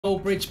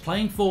Goldbridge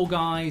playing Fall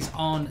Guys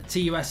on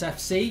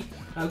TUSFC.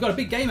 We've got a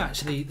big game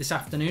actually this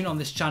afternoon on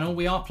this channel.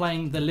 We are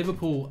playing the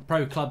Liverpool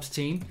Pro Clubs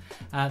team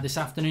this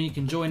afternoon. You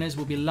can join us.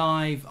 We'll be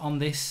live on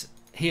this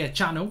here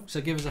channel, so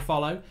give us a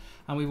follow.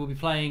 And we will be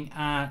playing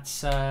at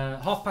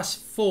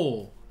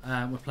 4:30.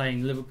 We're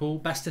playing Liverpool,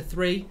 best of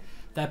 3,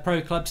 their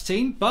Pro Clubs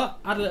team. But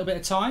add a little bit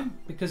of time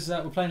because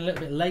we're playing a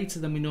little bit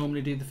later than we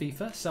normally do the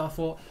FIFA. So I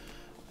thought,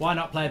 why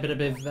not play a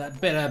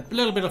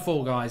little bit of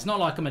Fall Guys? Not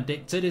like I'm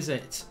addicted, is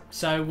it?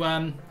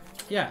 So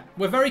yeah,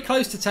 we're very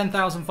close to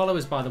 10,000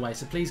 followers, by the way.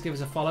 So please give us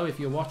a follow if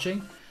you're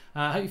watching.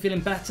 I hope you're feeling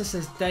better,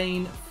 says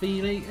Dane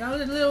Feely. A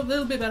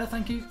little bit better,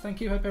 thank you,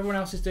 thank you. Hope everyone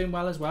else is doing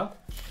well as well.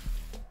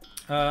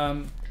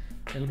 A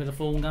little bit of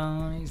Fall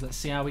Guys. Let's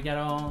see how we get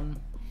on.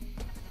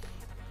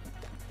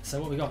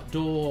 So what we got?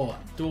 Door.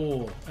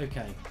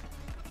 Okay.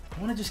 I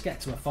want to just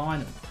get to a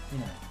final. You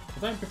know, I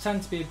don't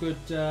pretend to be a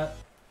good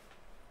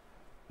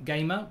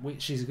gamer,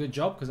 which is a good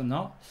job because I'm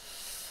not,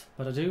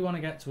 but I do want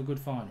to get to a good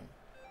final.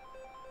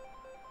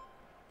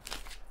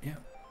 Yeah,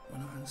 we're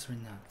not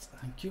answering that.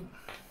 Thank you.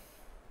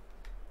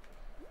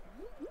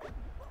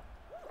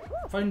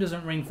 Phone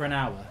doesn't ring for an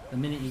hour. The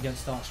minute you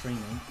start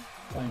streaming,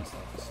 phone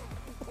starts.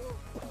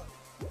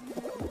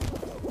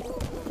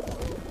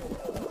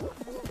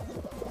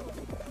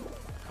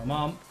 Come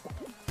on.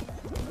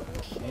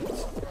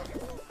 Shit.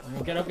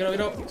 Get up, get up,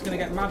 get up. It's going to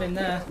get mad in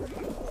there.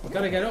 You've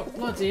got to get up.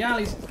 Bloody hell,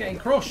 he's getting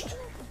crushed.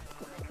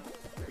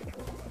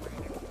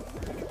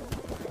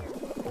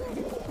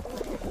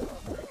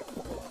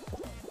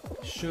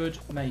 Should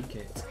make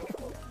it.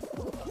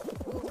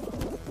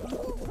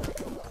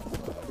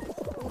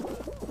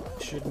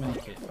 Should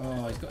make it.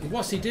 Oh, he's got.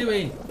 What's he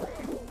doing?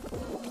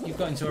 You've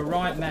got into a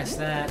right mess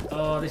there.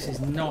 Oh, this is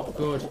not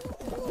good.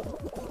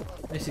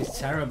 This is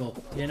terrible.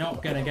 You're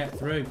not going to get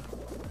through.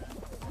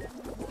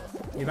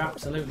 You've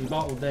absolutely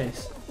bottled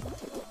this.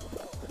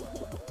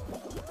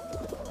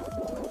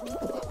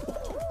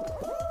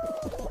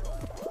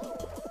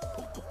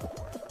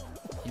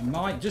 You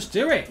might just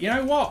do it. You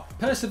know what?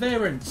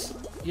 Perseverance.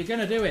 You're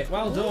going to do it.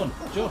 Well done.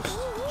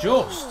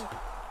 Just.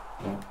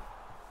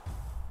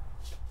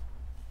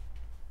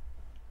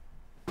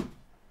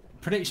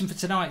 Prediction for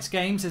tonight's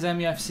game, says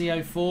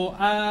MEFC04.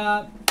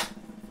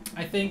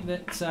 I think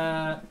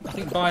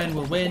Bayern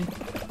will win,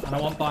 and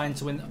I want Bayern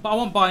to win. But I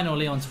want Bayern or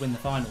Lyon to win the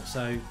final.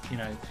 So, you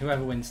know,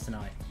 whoever wins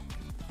tonight.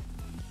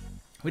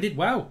 We did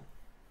well.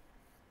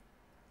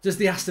 Does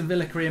the Aston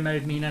Villa career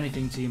mode mean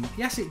anything to you?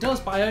 Yes, it does,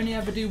 but I only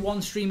ever do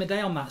one stream a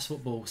day on Match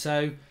Football.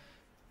 So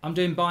I'm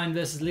doing Bayern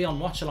versus Lyon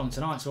watch along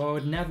tonight, so I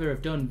would never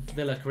have done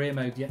Villa career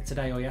mode yet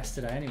today or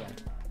yesterday anyway.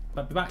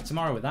 But be back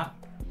tomorrow with that.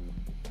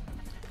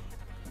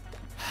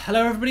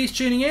 Hello everybody who's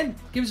tuning in.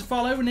 Give us a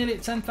follow, we're nearly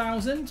at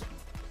 10,000.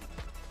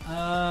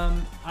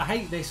 I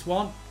hate this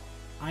one.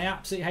 I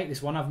absolutely hate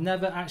this one. I've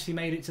never actually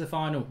made it to the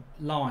final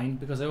line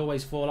because I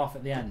always fall off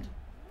at the end.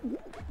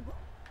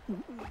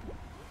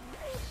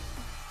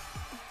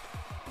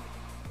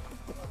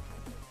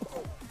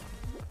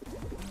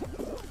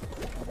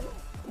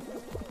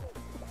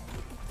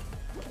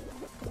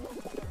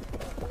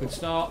 Good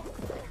start.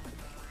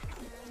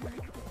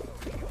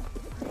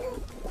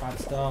 Bad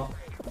start.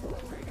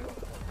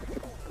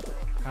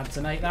 Had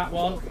to make that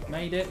one.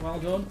 Made it. Well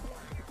done.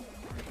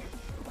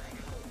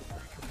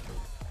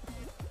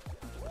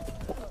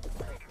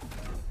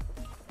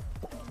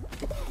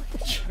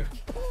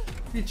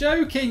 You're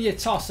joking, you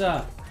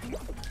tosser.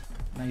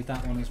 Made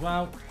that one as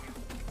well.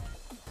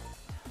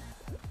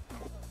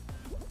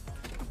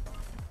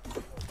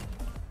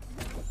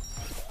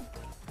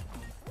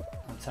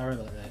 I'm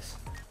terrible at this.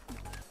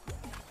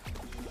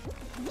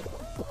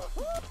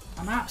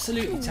 I'm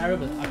absolutely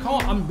terrible. I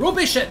can't. I'm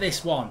rubbish at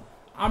this one.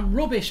 I'm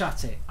rubbish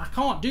at it. I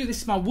can't do this.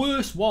 This is my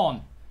worst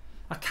one.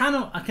 I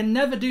can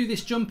never do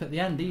this jump at the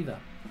end either.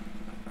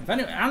 If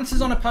anyone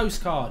answers on a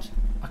postcard,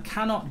 I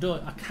cannot do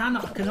it. I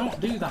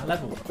cannot do that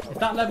level. If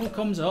that level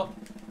comes up,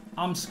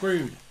 I'm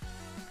screwed.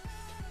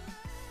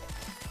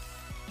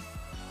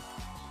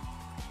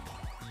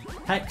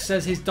 Hex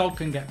says his dog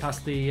can get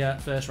past the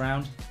first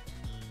round.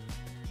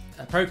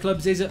 Pro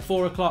Clubs is at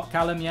 4 o'clock,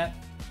 Callum, yeah.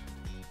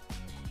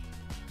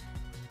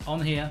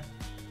 On here.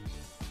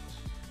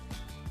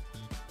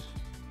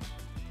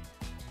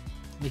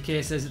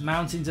 Nikir says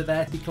mountains are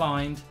there,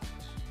 declined.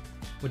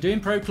 We're doing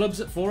Pro Clubs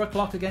at 4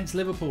 o'clock against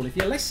Liverpool. If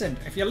you listen,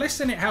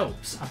 it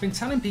helps. I've been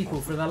telling people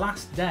for the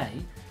last day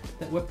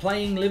that we're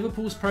playing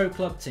Liverpool's Pro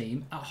Club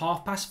team at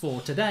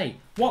 4:30 today.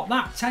 What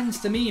that tends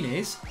to mean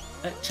is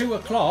at 2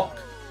 o'clock,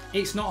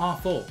 it's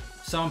not 4:30.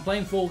 So I'm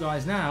playing Fall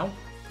Guys now,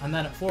 and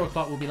then at 4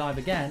 o'clock we'll be live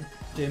again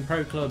doing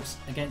Pro Clubs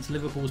against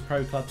Liverpool's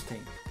Pro Clubs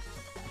team.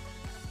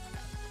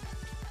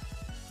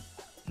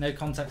 No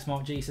context,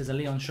 Mark G says a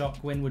Lyon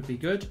shock win would be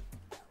good.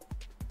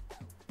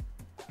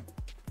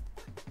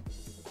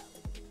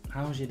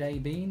 How's your day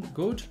been?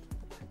 Good.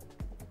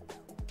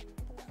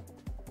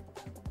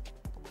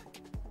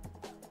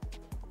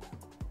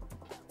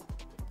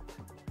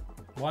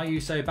 Why are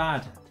you so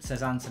bad?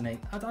 Says Anthony.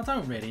 I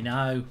don't really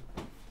know.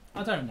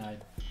 I don't know.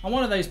 I'm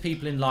one of those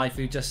people in life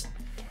who just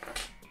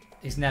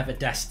is never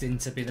destined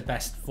to be the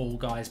best Fall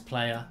Guys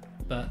player,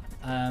 but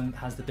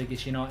has the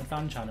biggest United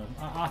fan channel.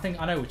 I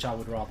think I know which I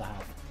would rather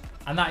have,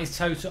 and that is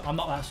total. I'm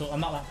not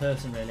that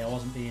person really. I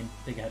wasn't being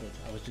big-headed.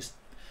 I was just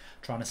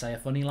trying to say a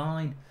funny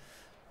line.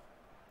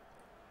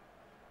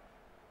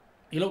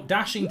 You look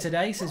dashing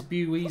today, says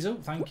Bew Weasel.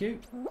 Thank you.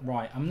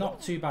 Right, I'm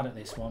not too bad at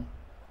this one.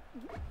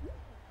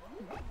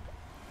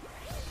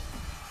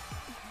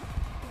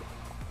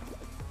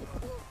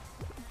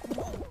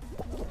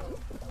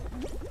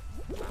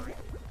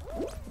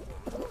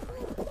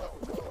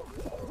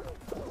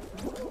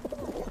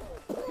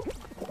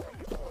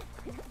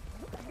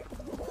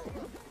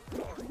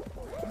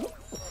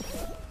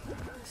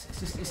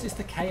 It's just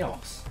the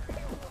chaos.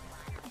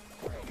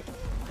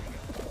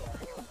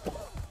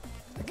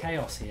 The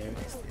chaos here.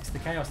 It's the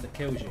chaos that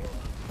kills you.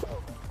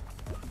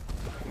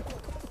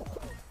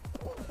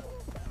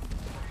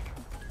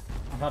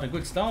 I've had a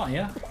good start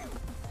here.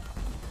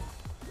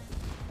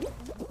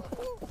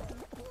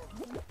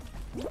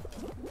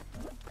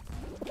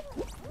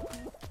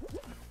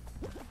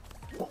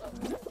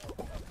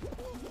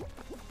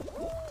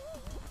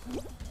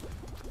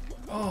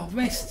 Oh,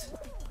 missed.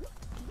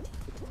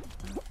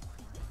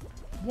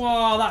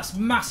 Wow, that's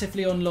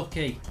massively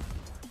unlucky.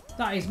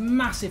 That is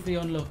massively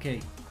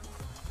unlucky.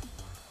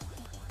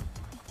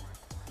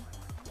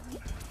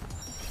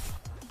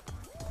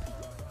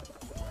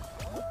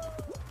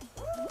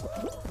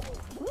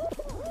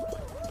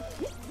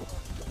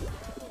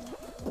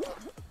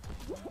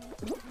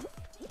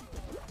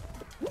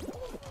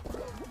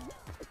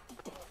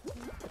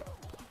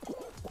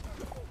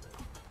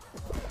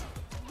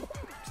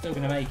 Still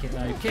going to make it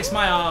though. Kiss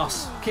my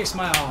arse. Kiss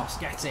my arse.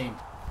 Get in.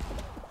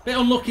 Bit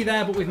unlucky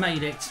there, but we've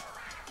made it.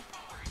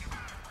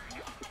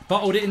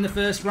 Bottled it in the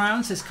first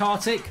round, says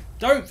Kartik.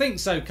 Don't think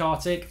so,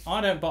 Kartik.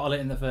 I don't bottle it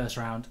in the first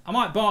round. I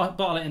might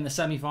bottle it in the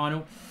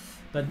semi-final,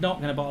 but not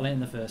going to bottle it in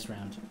the first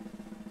round.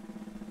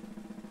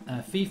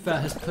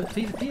 FIFA has put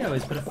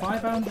a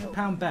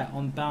 £500 bet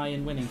on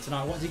Bayern winning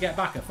tonight. What did he get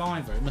back? A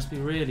fiver. It must be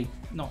really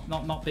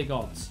not big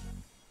odds.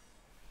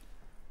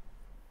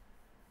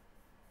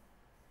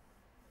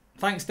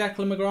 Thanks,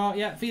 Declan McGrath.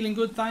 Yeah, feeling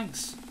good,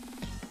 thanks.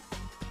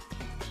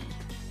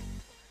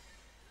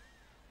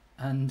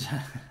 And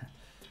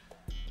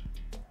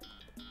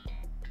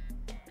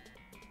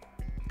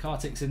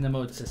Kartik's in the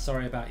mud, says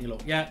sorry about your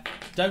luck. Yeah,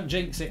 don't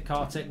jinx it,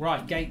 Kartik.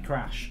 Right, gate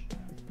crash.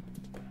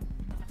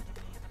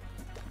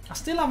 I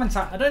still haven't,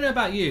 I don't know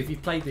about you if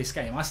you've played this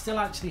game, I still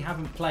actually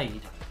haven't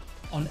played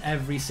on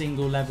every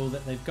single level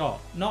that they've got.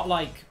 Not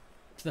like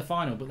to the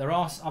final, but there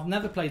are, I've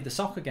never played the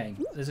soccer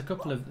game. There's a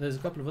couple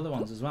of other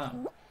ones as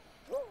well.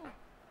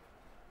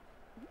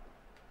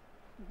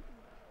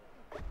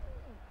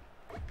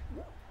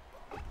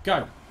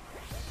 Go.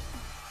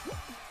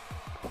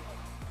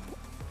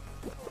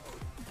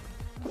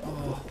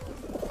 Oh,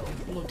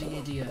 you bloody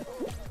idiot.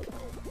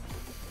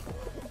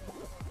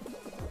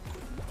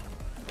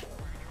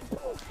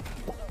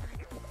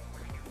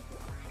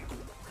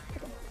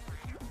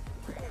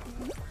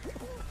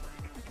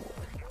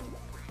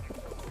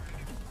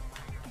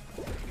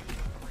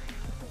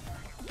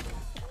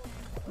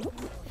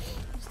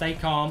 Stay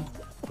calm.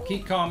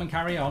 Keep calm and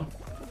carry on.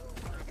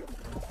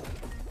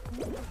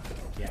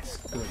 Yes,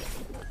 good.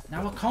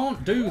 Now I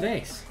can't do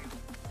this.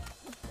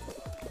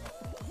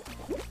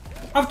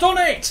 I've done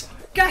it!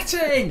 Get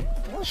in!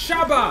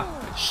 Shabba!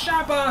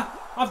 Shabba!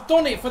 I've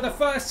done it for the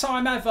first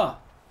time ever.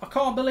 I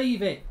can't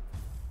believe it.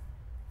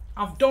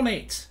 I've done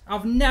it.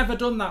 I've never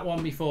done that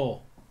one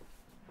before.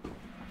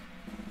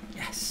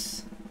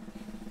 Yes.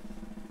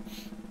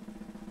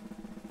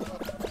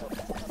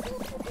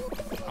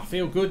 I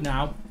feel good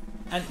now.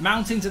 And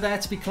mountains are there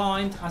to be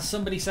climbed. As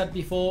somebody said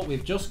before,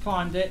 we've just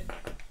climbed it.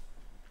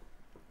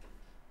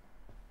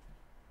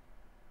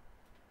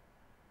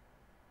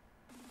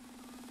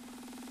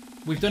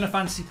 We've done a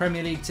Fantasy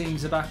Premier League team,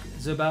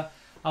 Zuba.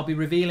 I'll be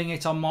revealing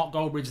it on Mark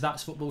Goldbridge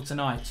That's Football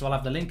tonight. So I'll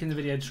have the link in the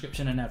video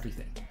description and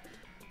everything.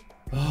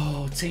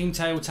 Oh, team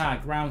tail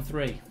tag, round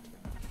 3.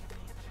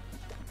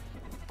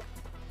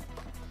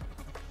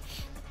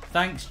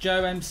 Thanks,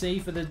 Joe MC,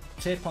 for the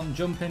tip on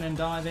jumping and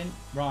diving.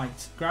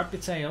 Right, grab the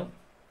tail.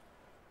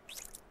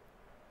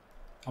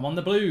 I'm on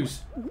the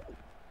blues. And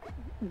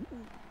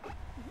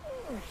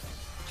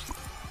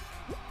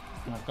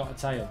I've got a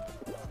tail.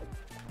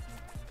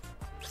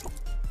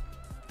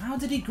 How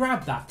did he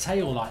grab that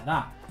tail like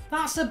that?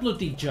 That's a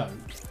bloody joke.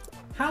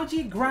 How do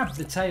you grab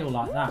the tail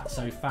like that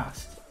so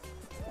fast?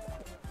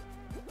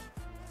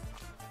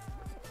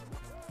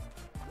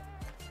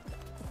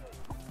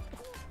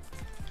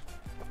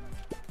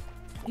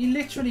 He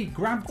literally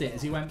grabbed it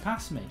as he went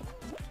past me.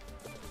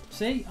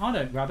 See? I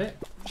don't grab it.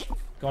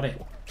 Got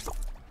it.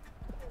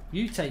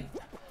 You take...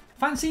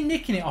 Fancy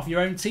nicking it off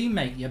your own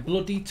teammate, you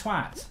bloody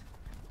twat.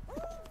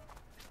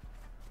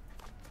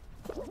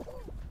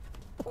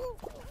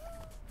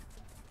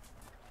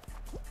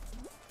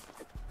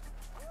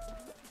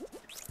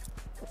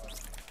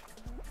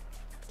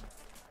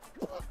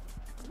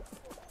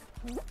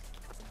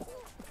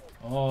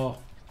 Oh.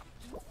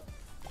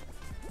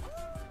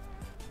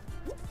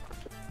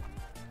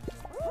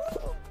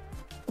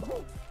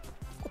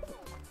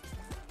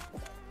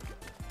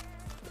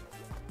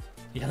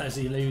 Yellows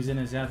are losing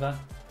as ever.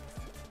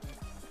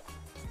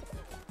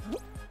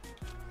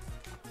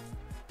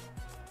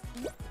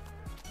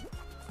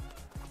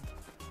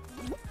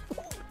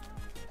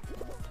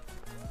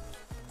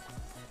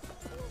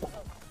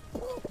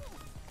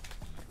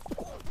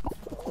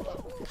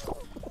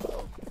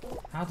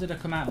 How did I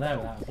come out there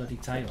without a bloody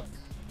tail?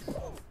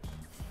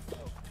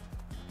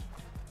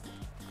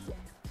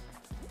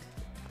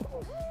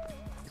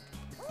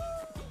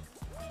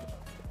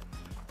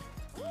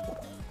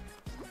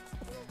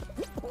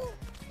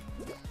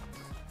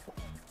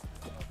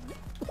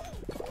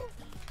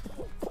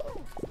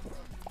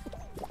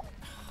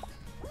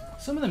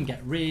 Some of them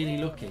get really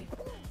lucky.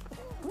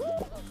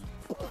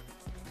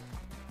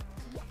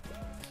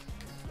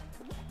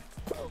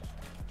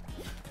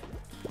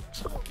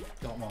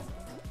 Got one.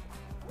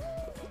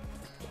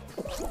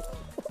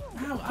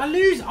 Ow,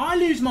 I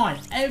lose mine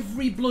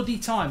every bloody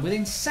time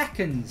within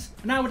seconds.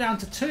 Now we're down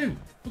to 2.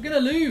 We're gonna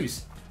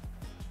lose.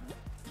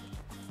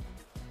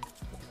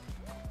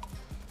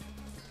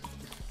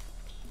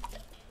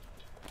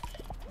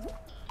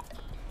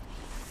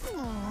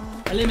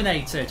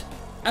 Eliminated.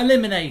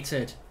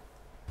 Eliminated.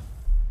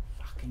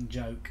 Fucking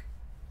joke.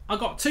 I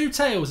got 2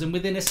 tails and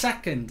within a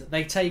second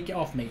they take it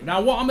off me.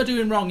 Now what am I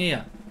doing wrong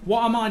here?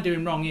 What am I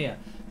doing wrong here?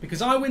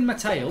 Because I win my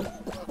tail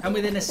and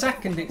within a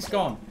second it's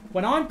gone.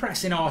 When I'm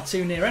pressing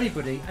R2 near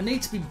anybody, I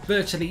need to be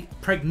virtually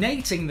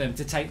pregnating them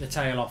to take the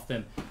tail off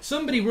them.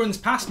 Somebody runs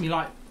past me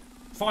like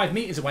 5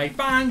 meters away,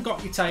 bang,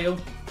 got your tail.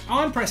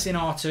 I'm pressing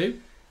R2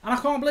 and I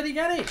can't bloody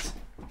get it.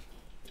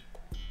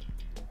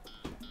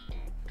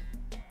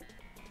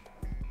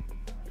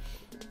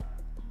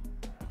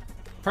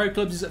 Pro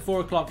Clubs is at 4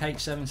 o'clock,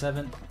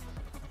 H77.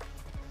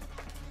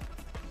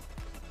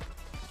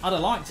 I'd have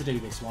liked to do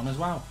this one as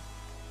well.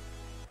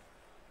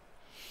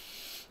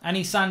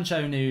 Any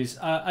Sancho news?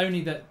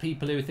 Only that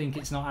people who think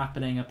it's not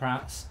happening are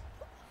prats.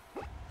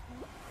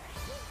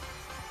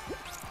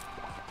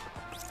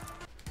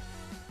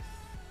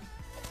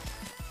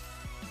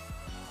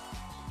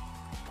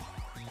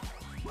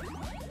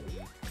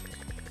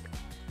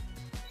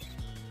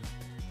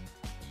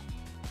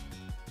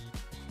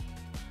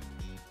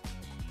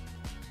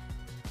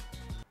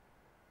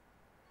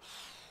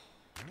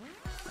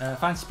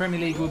 Fantasy Premier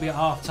League will be at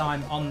half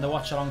time on the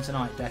watch along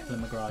tonight,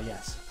 Declan McGrath,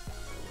 yes.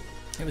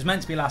 It was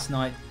meant to be last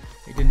night,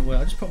 it didn't work.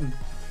 I just put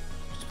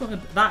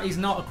them, that is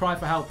not a cry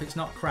for help, it's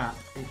not crap.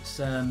 It's,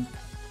 no,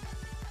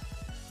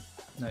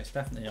 it's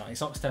definitely not.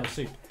 It's oxtail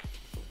soup.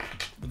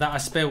 That I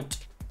spilt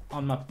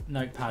on my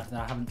notepad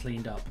that I haven't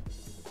cleaned up.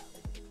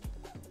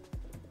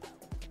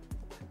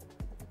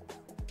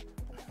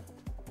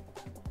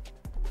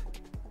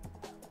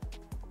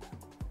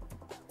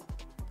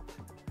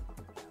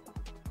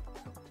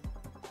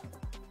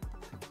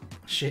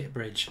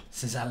 Shitbridge,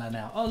 says Ella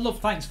now. Oh, love,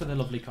 thanks for the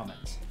lovely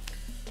comments.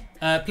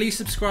 Please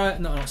subscribe,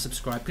 no, not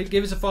subscribe. Please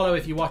give us a follow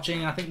if you're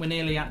watching. I think we're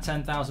nearly at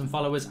 10,000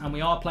 followers, and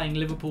we are playing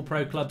Liverpool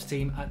Pro Clubs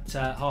team at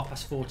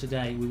 4:30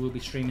 today. We will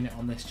be streaming it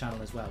on this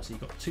channel as well. So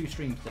you've got 2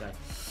 streams today.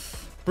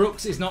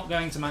 Brooks is not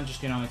going to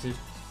Manchester United.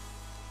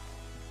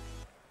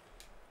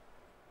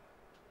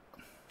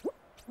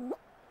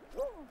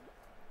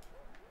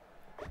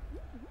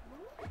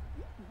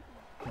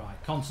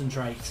 Right,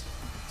 concentrate.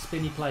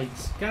 Spinny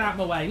plates. Get out of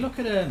my way. Look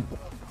at them.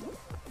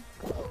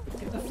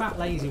 Get the fat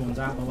lazy ones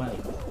out of my way.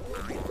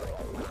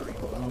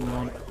 Wrong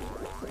one.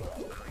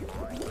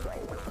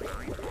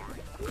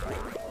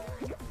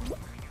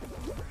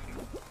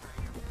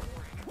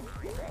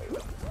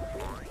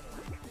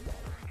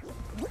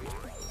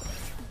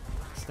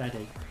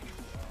 Steady.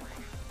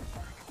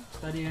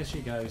 Steady as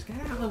she goes. Get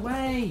out of the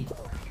way.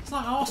 It's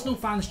like Arsenal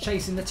fans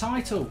chasing the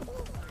title.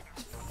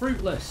 It's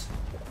fruitless.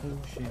 Oh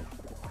shit.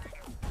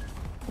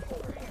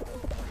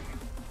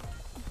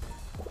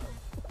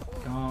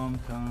 Calm,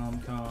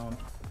 calm, calm.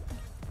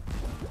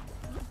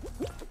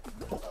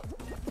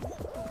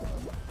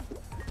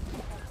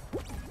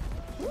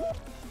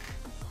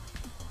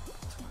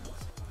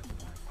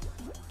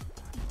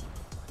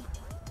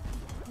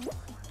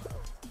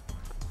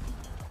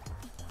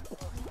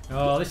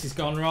 Oh, this has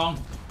gone wrong.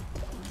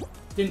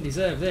 Didn't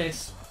deserve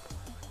this.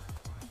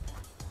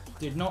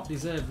 Did not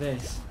deserve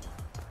this.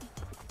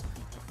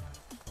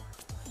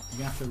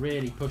 You have to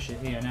really push it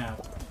here now.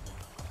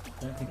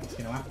 Don't think it's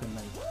going to happen,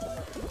 mate.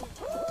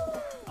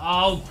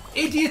 Oh,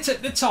 idiot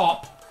at the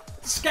top.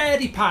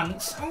 Scaredy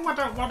pants. Oh, I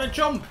don't want to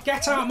jump.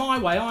 Get out of my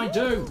way, I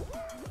do.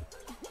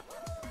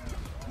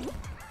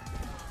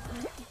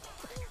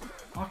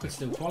 I could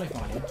still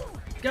qualify here.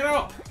 Get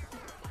up.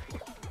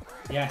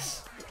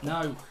 Yes.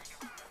 No.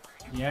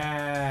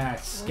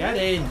 Yes. Get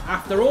in.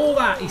 After all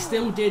that, he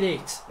still did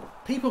it.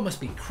 People must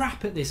be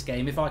crap at this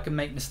game if I can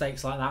make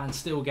mistakes like that and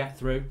still get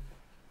through.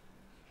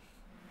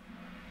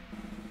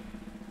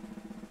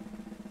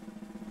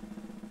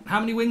 How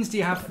many wins do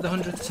you have for the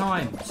 100th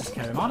time? Just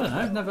Kerem, I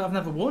don't know. I've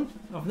never won.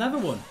 I've never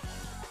won.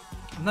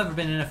 I've never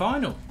been in a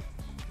final.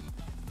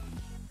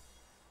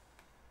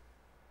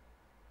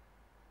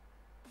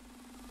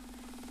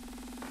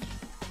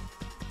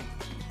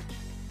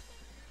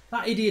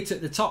 That idiot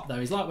at the top though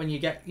is like when you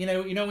get, you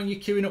know when you're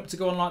queuing up to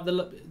go on like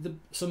the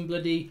some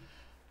bloody,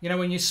 you know,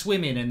 when you're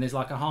swimming and there's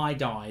like a high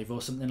dive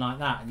or something like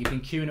that, and you've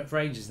been queuing up for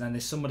ages, and then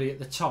there's somebody at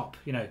the top,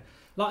 you know,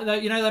 like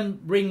the, you know them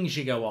rings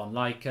you go on,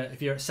 like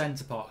if you're at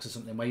Centre Parks or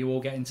something, where you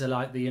all get into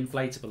like the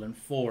inflatable and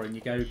four, and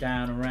you go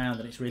down and around,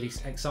 and it's really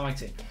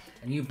exciting.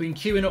 And you've been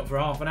queuing up for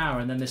half an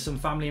hour, and then there's some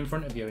family in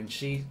front of you, and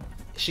she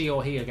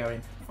or he are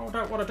going, oh, I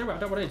don't want to do it, I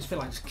don't want to do it. Just feel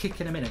like just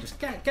kicking them in and just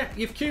get,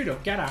 you've queued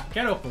up, get out,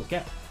 get up, or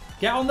get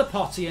on the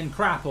potty and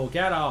crap, or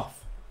get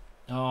off.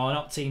 Oh,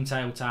 not team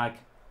tail tag.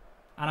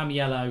 And I'm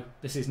yellow.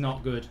 This is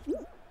not good.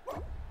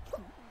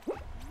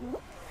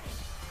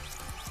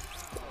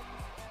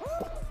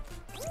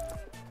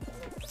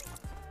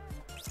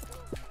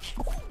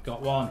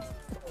 Got one.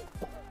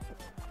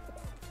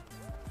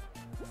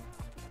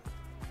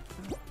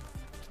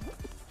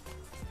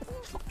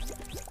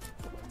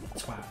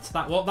 Twat.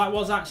 That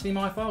was actually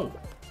my fault.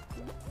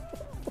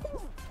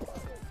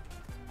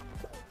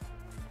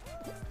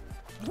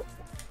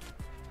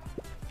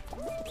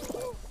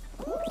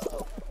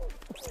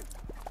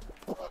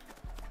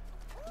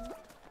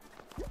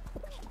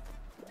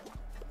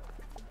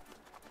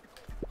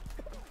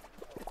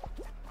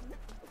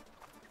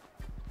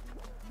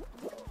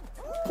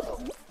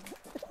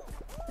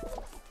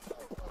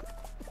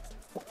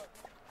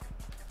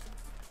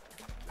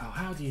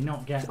 How do you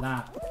not get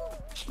that?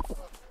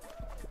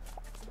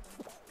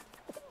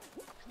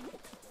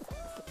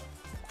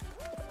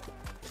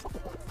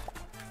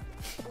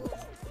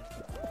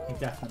 You're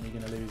definitely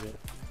going to lose it.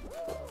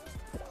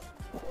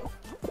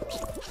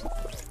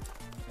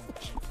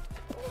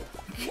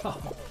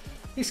 God,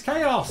 it's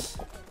chaos!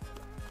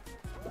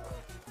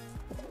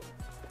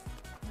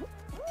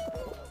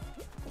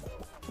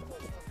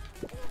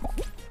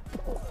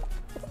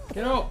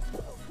 Get up!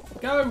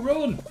 Go,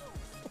 run!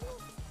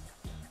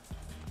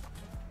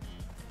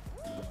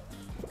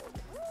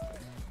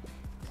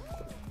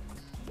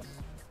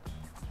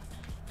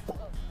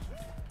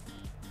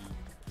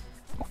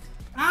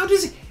 How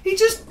does he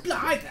just...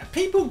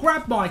 people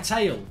grab my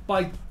tail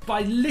by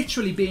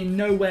literally being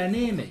nowhere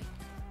near me.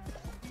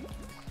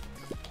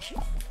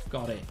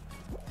 Got it.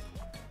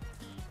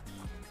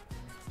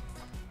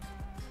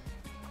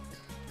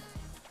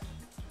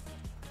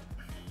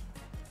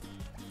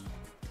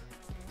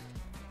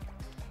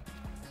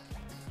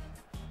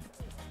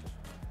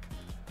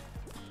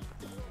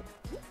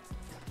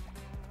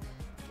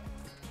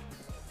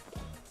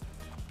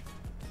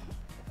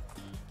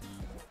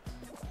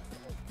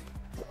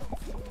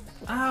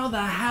 How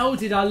the hell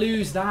did I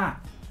lose that?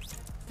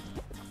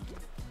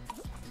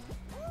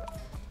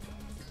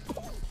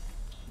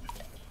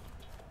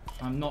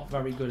 I'm not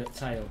very good at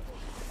tail.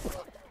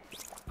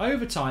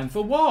 Overtime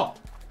for what?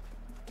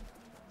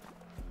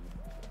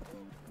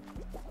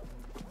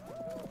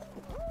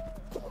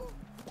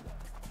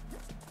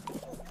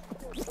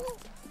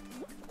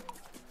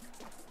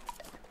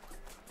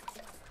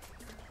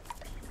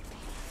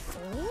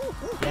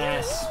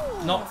 Yes,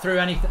 not through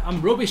anything.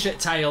 I'm rubbish at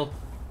tail.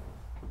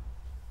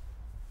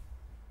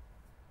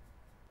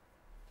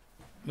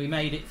 We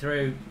made it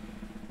through.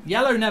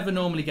 Yellow never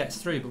normally gets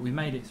through, but we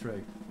made it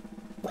through.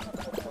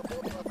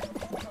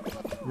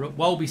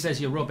 Wolby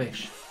says you're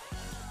rubbish.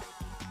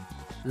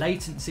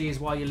 Latency is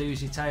why you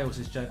lose your tail,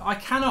 says Joe. I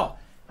cannot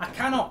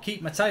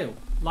keep my tail.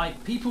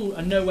 Like, people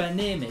are nowhere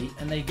near me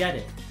and they get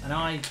it, and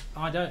I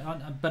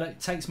don't. But it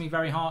takes me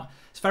very hard.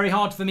 It's very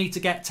hard for me to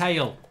get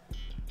tail.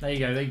 There you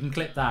go. You can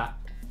clip that,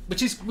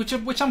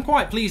 which I'm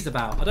quite pleased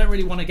about. I don't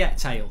really want to get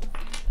tail.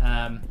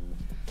 I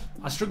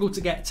struggle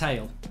to get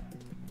tail.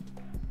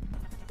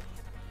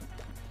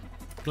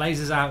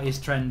 Glazers out is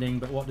trending,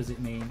 but what does it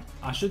mean?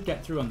 I should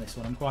get through on this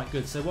one. I'm quite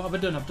good. So what have I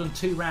done? I've done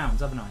 2 rounds,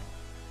 haven't I?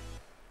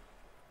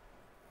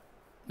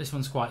 This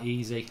one's quite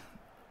easy.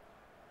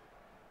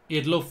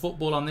 You'd love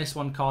football on this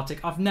one,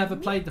 Kartik. I've never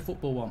played the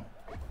football one.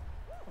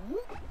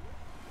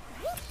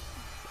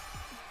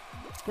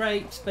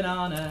 Grapes,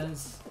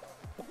 bananas.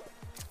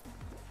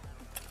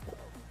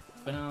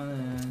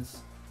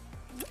 Bananas.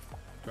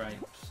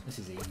 Grapes. This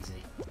is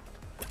easy.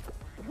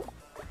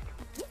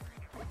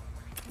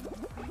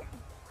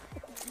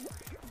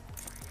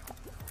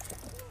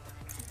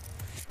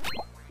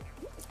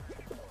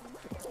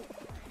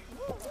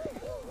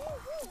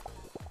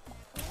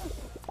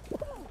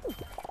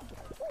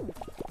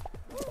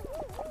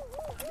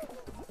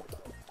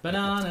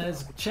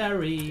 Bananas,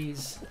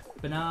 cherries,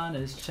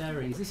 bananas,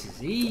 cherries. This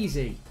is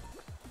easy.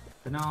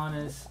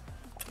 Bananas,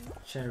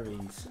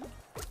 cherries,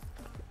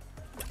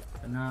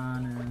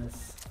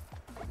 bananas,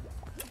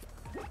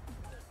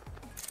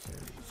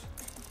 cherries.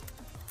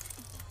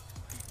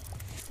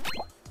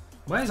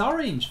 Where's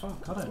orange?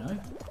 Fuck, I don't know.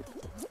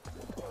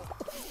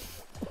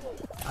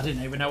 I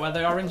didn't even know where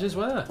the oranges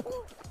were.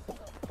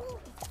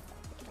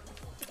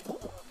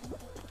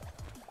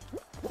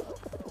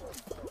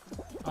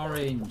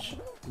 Orange,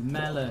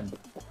 melon,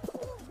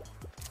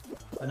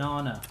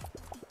 banana,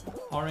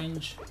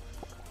 orange,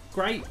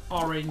 great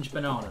orange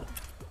banana,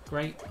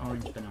 great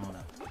orange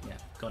banana. Yeah,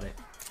 got it.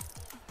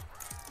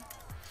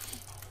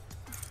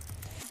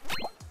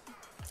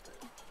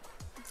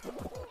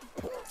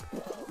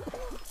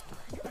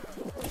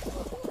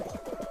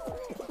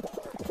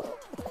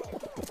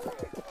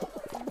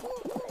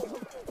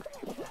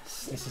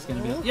 is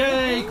going to be...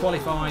 Yay!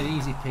 Qualified.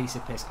 Easy piece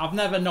of piss. I've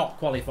never not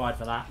qualified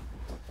for that.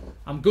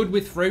 I'm good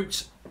with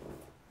fruit.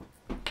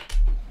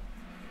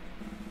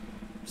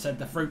 Said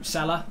the fruit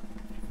seller.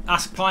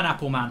 Ask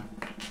Pineapple Man.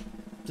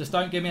 Just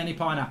don't give me any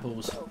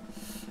pineapples.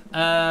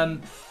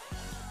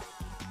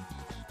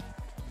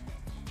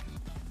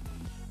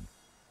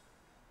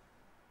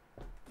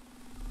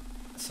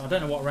 So I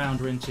don't know what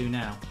round we're into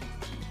now.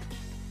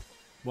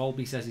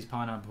 Wolby says he's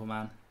Pineapple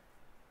Man.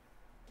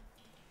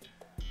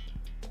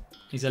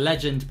 He's a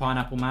legend,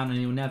 Pineapple Man, and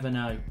you'll never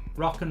know.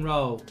 Rock and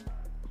roll.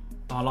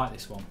 Oh, I like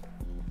this one.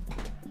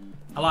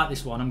 I like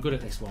this one. I'm good at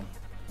this one.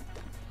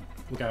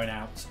 We're going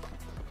out. So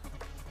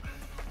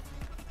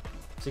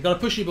you've got to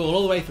push your ball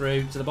all the way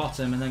through to the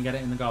bottom and then get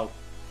it in the goal.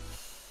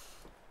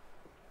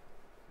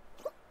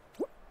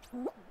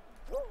 Oh,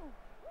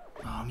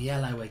 I'm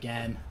yellow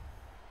again.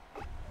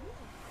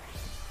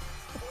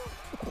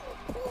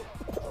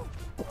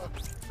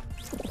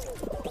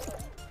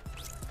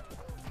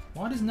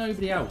 Why does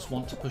nobody else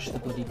want to push the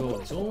bloody ball?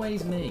 It's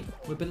always me.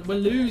 We're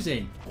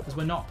losing because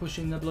we're not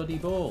pushing the bloody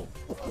ball.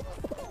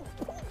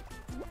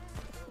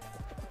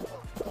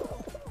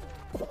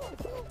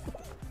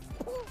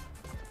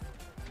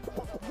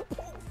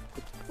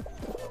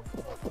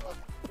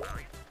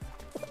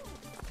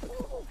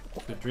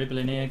 Good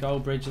dribbling here,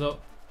 Goldbridge,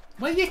 look.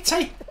 Well, you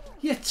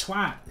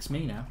twat. It's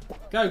me now.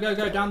 Go, go,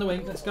 go, down the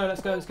wing. Let's go,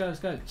 let's go, let's go, let's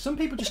go. Some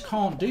people just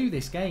can't do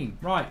this game.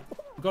 Right,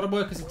 we've got to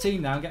work as a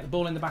team now and get the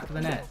ball in the back of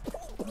the net.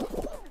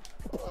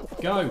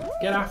 Go,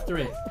 get after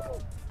it.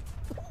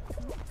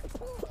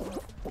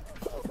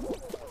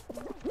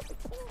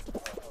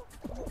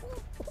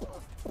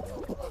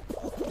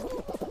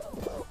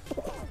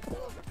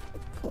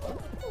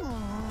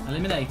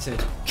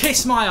 Eliminated.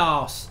 Kiss my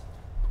arse.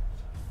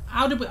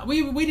 How did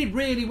we did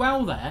really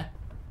well there.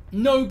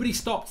 Nobody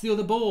stopped the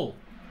other ball.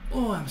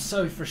 Oh, I'm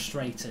so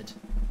frustrated.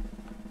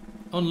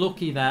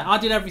 Unlucky there. I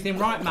did everything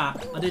right,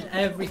 Matt. I did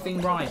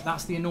everything right.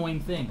 That's the annoying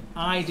thing.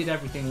 I did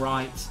everything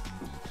right.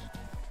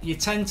 You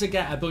tend to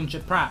get a bunch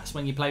of prats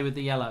when you play with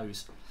the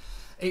yellows.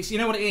 It's, you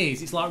know what it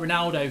is? It's like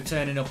Ronaldo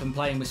turning up and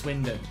playing with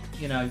Swindon.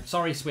 You know,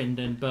 sorry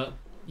Swindon, but,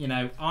 you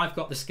know, I've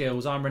got the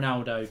skills. I'm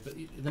Ronaldo, but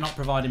they're not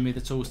providing me the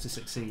tools to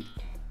succeed.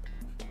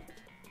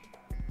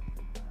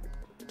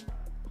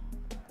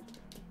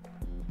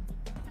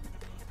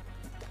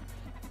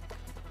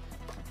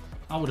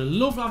 I would have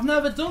loved... I've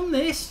never done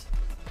this.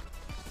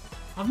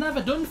 I've never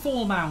done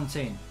fall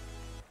mounting.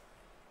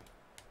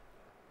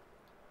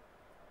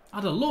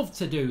 I'd have loved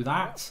to do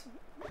that.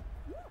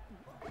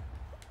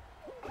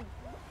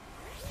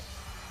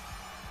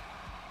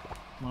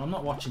 Well, I'm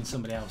not watching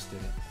somebody else do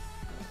it.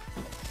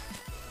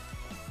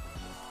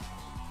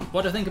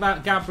 What do I think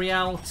about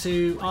Gabriel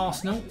to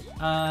Arsenal?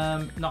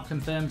 Not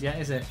confirmed yet,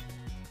 is it?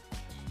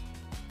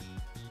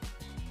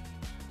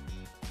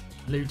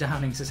 Lou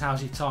Downing says,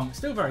 how's your tongue?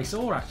 Still very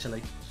sore,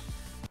 actually.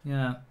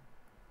 Yeah.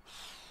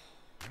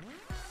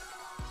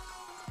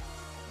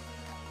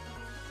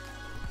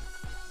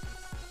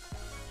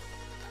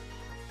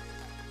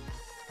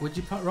 Would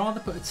you rather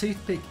put a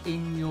toothpick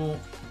in your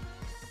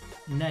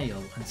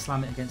nail and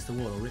slam it against the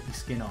wall, or rip your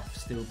skin off,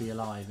 still be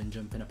alive, and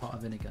jump in a pot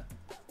of vinegar?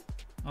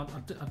 I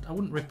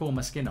wouldn't rip all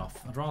my skin off.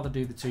 I'd rather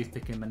do the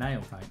toothpick in my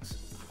nail, thanks.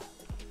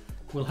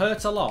 Will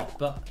hurt a lot,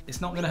 but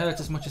it's not going to hurt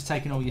as much as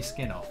taking all your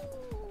skin off.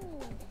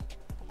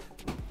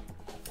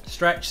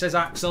 Stretch, says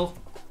Axel.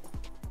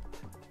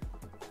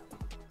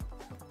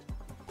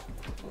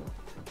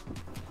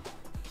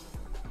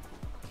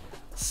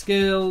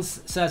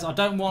 Skills says, I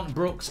don't want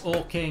Brooks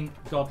or King.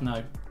 God,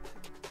 no.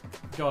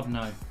 God,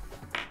 no.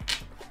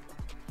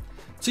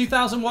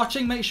 2,000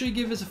 watching. Make sure you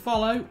give us a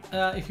follow.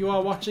 If you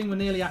are watching, we're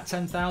nearly at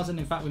 10,000.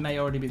 In fact, we may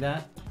already be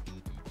there.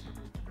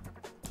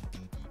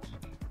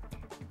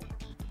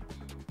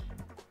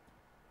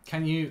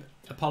 Can you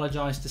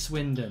apologise to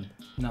Swindon?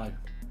 No.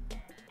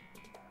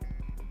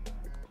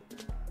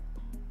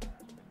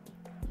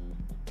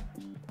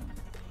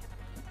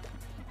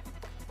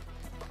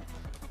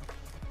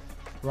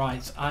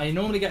 Right, I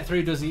normally get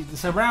through,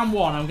 so round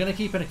one, I'm going to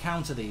keep an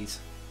account of these.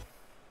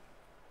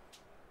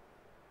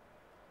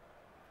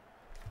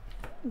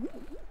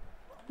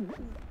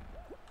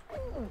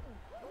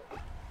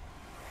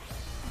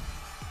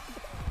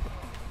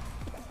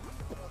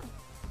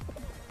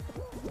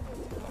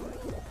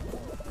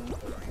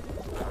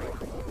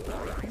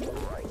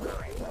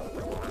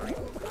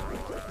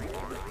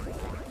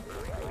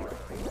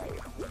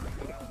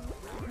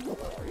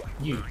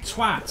 You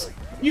twat!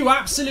 You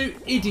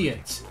absolute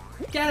idiot!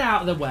 Get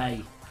out of the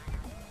way!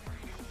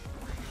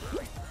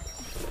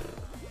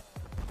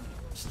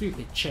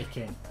 Stupid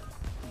chicken.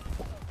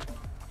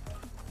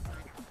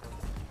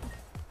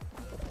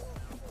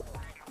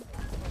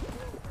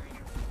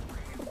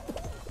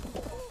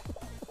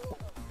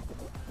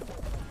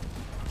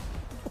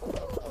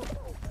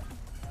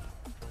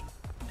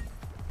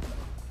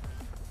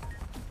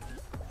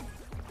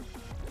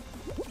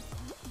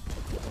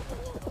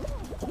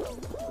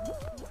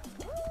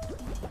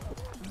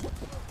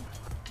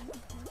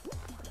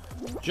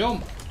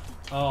 Jump!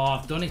 Oh,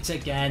 I've done it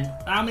again.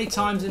 How many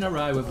times in a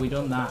row have we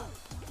done that?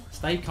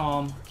 Stay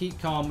calm. Keep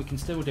calm. We can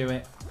still do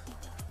it.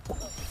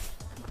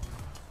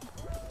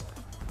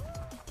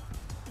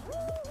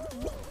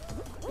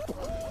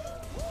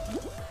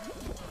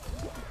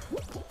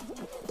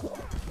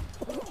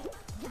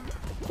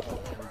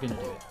 We're going to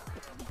do it.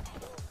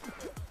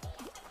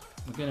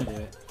 We're going to do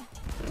it.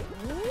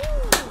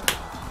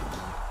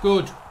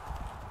 Good.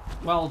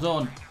 Well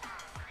done.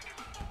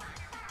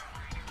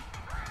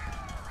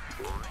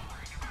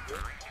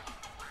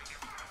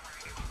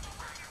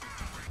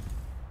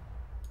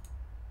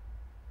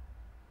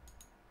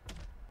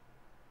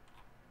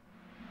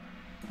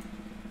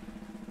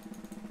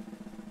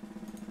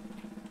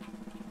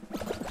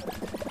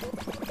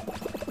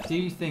 Do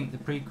you think the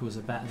prequels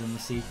are better than the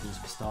sequels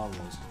for Star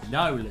Wars?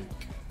 No, Luke.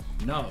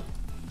 No.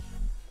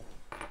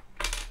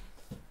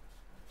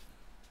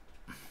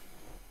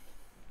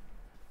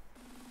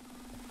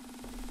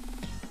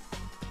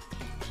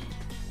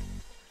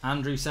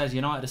 Andrew says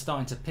United are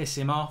starting to piss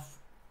him off.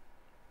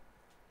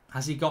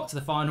 Has he got to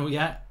the final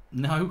yet?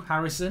 No,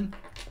 Harrison.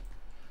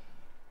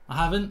 I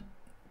haven't.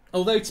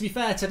 Although, to be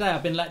fair, today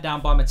I've been let down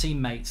by my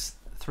teammates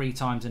 3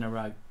 times in a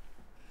row.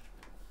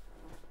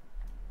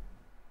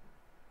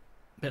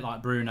 Bit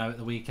like Bruno at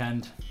the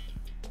weekend.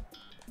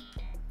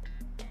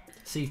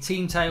 See,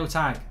 team tail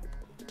tag.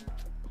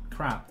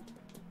 Crap.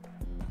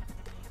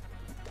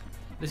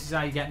 This is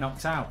how you get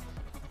knocked out.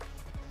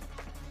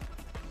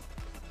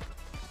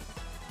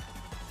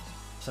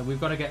 So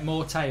we've got to get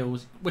more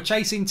tails. We're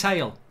chasing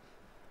tail.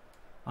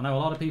 I know a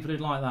lot of people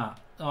who'd like that.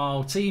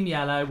 Oh, team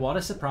yellow. What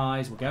a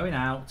surprise. We're going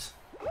out.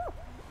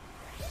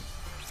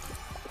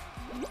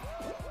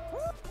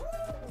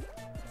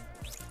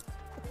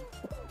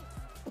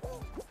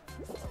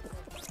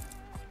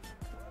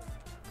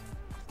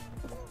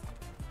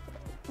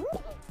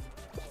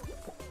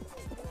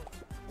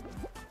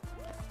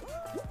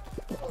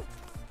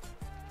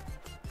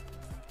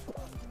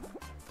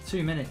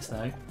 Two minutes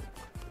though.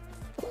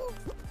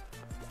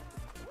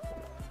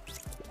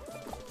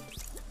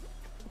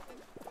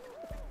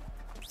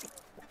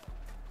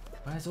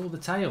 Where's all the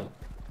tail?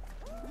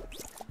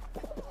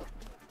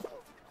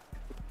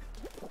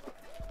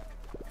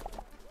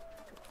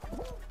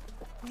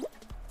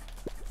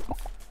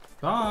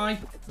 Bye!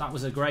 That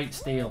was a great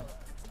steal.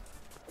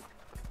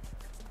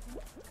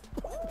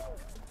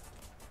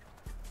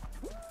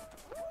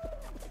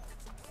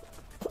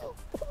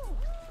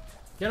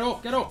 Get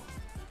up, get up!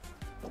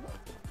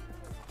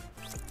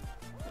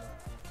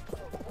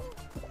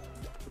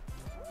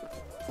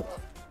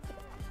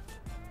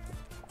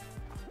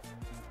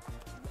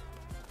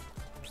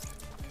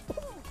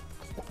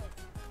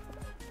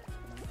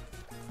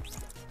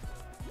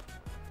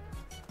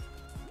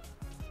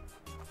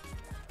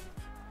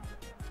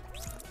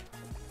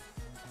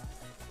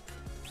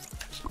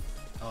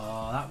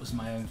 Oh, that was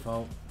my own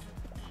fault.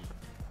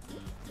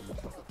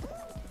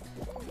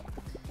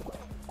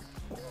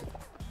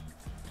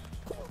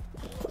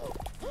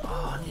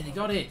 Oh, I nearly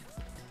got it.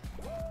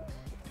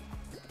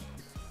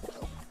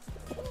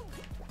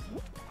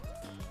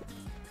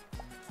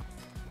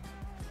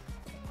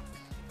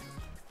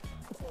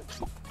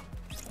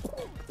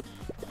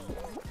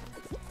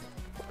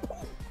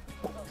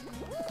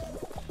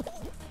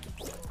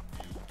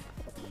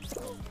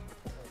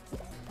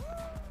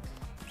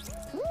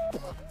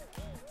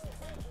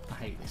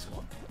 I hate this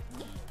one.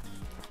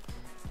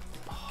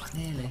 Oh,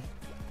 nearly.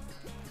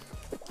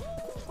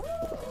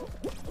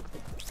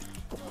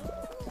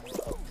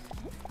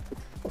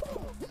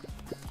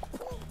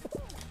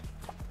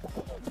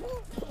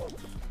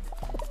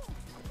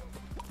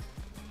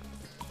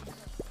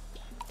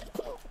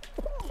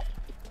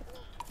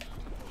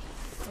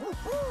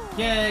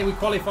 Yay, we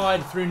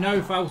qualified through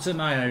no fault of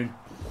my own.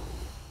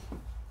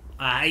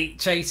 I hate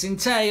chasing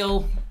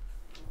tail.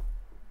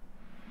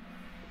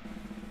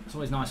 It's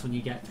always nice when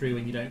you get through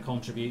and you don't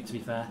contribute, to be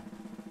fair.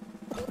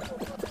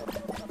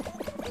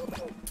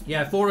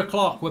 Yeah, 4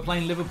 o'clock, we're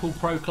playing Liverpool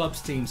Pro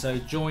Clubs team, so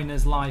join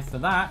us live for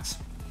that.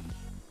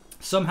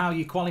 Somehow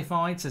you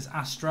qualified, says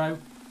Astro.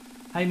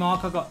 Hey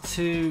Mark, I've got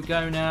to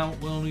go now.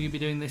 Will you be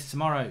doing this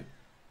tomorrow?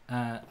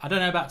 I don't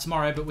know about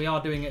tomorrow, but we are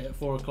doing it at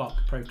 4 o'clock,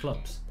 Pro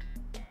Clubs.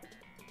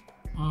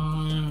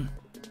 I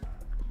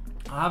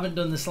haven't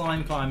done the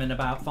slime climb in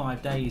about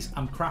 5 days.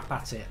 I'm crap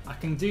at it. I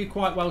can do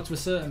quite well to a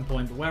certain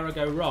point, but where I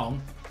go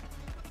wrong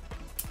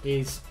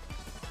is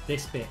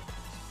this bit.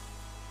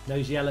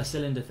 Those yellow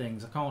cylinder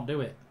things. I can't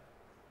do it.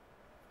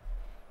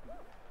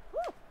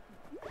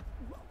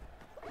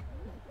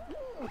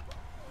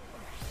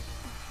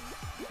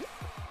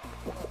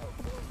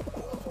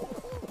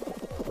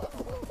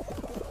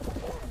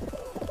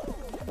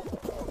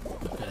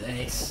 Look at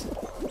this.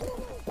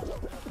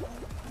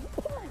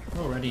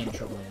 We're already in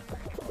trouble here.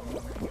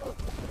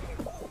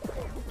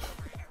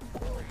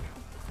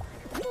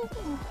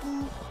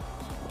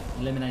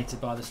 Eliminated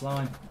by the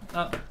slime.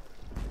 Oh.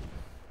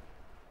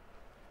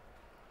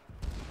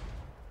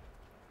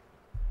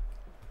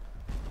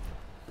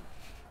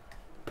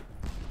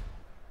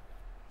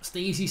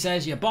 Steezy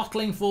says you're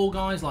bottling Fall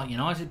Guys like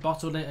United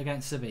bottled it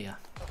against Sevilla.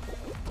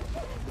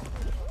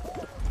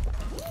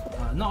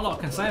 Not a lot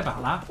I can say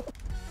about that.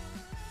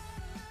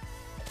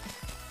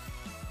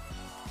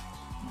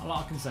 Not a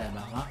lot I can say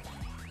about that.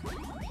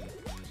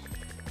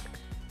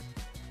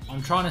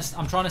 I'm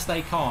trying to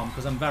stay calm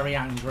because I'm very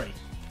angry.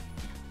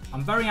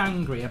 I'm very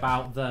angry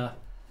about the...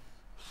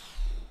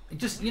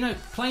 Just, you know,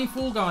 playing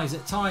Fall Guys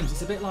at times,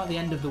 it's a bit like the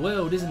end of the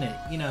world, isn't it?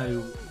 You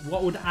know,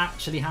 what would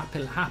actually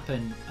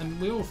happen, and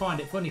we all find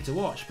it funny to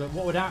watch, but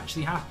what would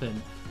actually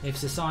happen if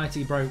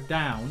society broke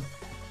down?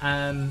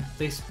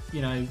 This,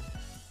 you know,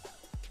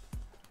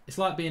 it's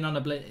like being on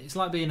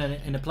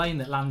in a plane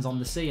that lands on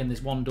the sea and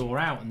there's one door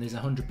out and there's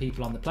 100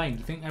 people on the plane. Do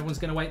you think everyone's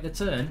going to wait their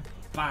turn?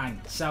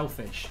 Bang,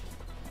 selfish.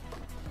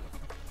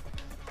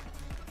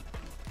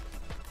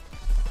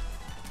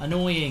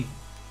 Annoying.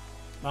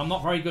 I'm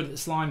not very good at the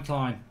slime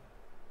climb.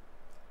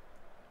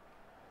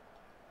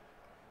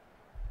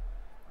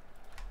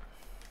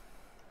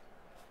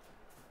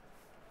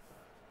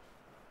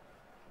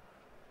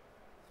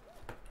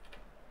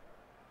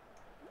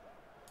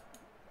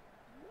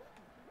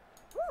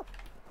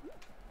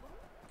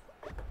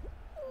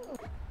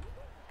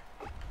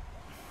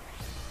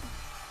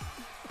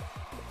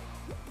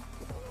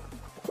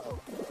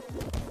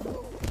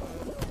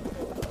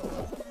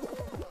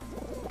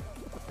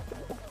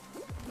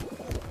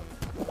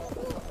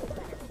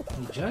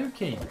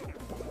 Joking.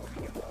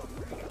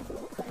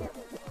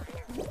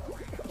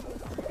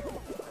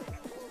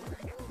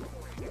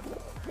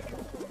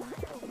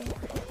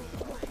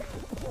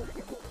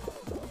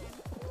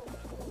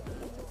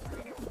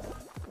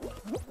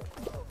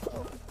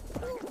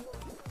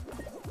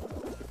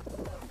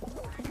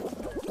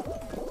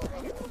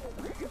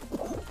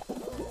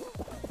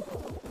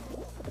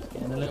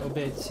 Getting a little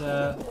bit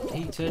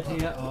heated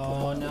here.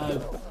 Oh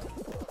no.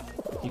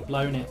 You've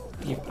blown it.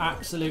 You've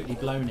absolutely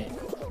blown it.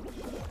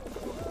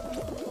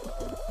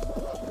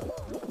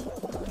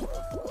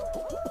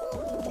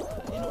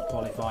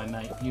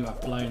 Mate, you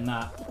have blown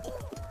that.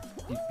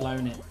 You've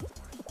blown it.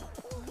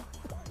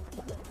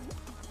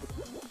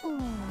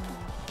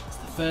 It's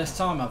the first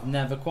time I've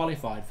never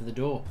qualified for the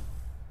door.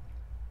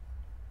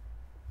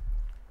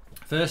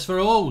 First for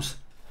alls.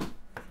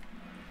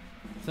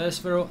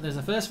 First for all. There's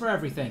a first for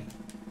everything.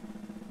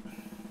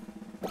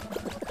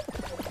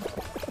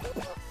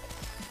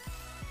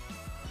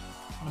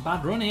 On a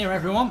bad run here,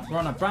 everyone. We're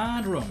on a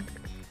bad run.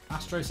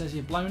 Astro says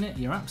you've blown it.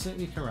 You're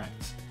absolutely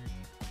correct.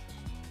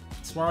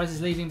 Suarez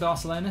is leaving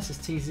Barcelona, says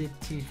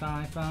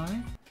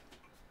TZ255.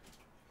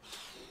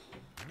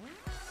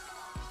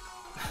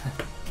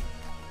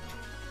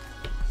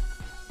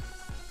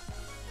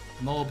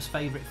 Morb's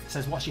favourite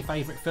says, what's your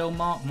favourite film,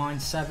 Mark?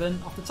 Mine's 7.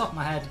 Off the top of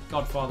my head,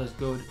 Godfather's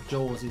good,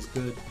 Jaws is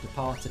good,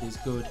 Departed is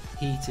good,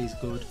 Heat is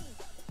good.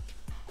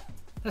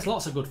 There's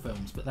lots of good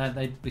films, but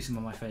they'd be some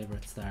of my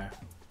favourites there.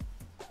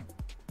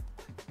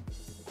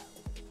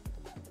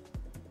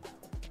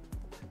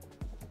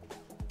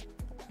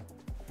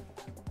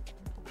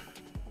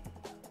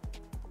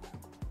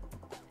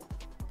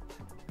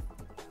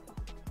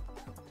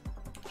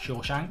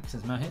 Shawshank,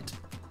 says Mohit.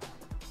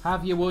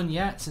 Have you won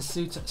yet, says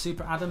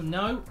Super Adam?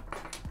 No.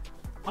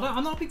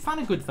 I'm not a big fan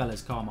of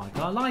Goodfellas,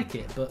 Carmichael. I like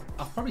it, but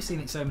I've probably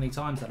seen it so many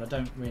times that I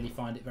don't really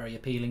find it very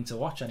appealing to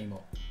watch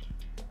anymore.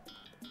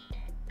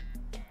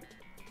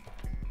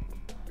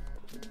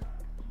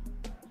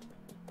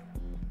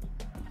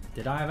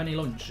 Did I have any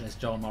lunch, says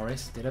Joel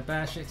Morris? Did I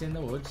bear shit in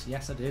the woods?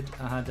 Yes, I did.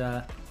 I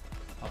had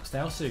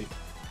oxtail soup.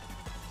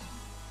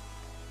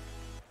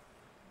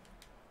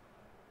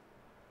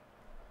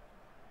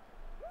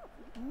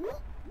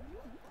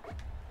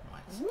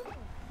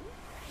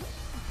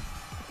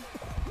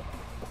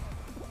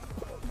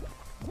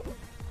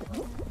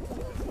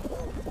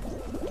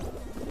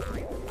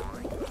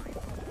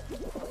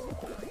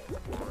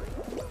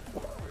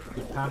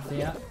 Path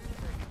here.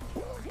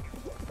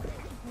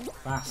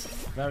 Fast,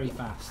 very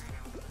fast.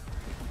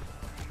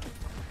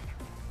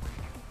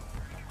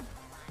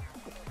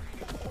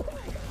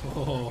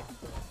 Oh,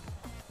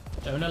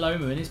 Jonah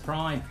Lomu in his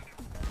prime.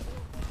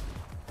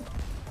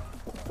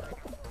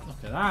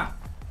 Look at that.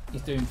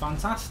 He's doing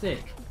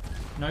fantastic.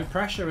 No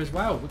pressure as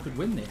well. We could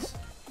win this.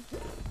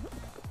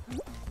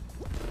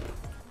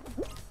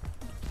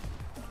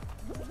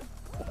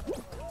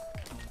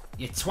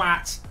 You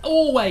twat.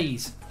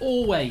 Always.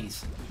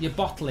 Always. You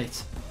bottle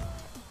it.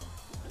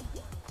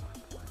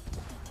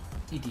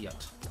 Idiot.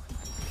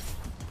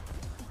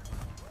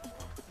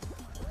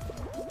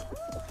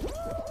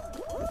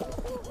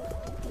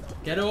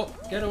 Get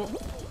up. Get up.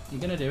 You're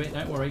going to do it.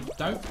 Don't worry.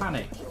 Don't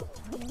panic.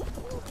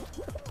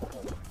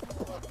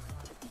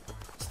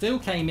 Still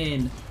came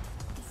in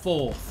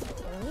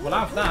 4th. We'll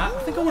have that. I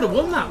think I would have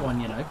won that one,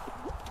 you know.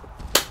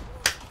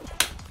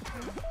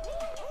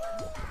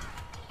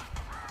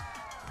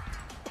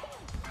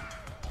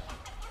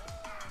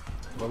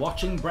 We're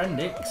watching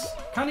Brendix.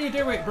 Can you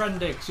do it,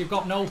 Brendix? You've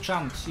got no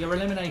chance. You're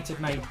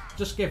eliminated, mate.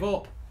 Just give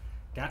up.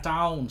 Get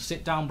down.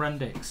 Sit down,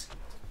 Brendix.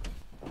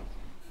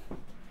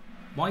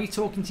 Why are you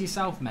talking to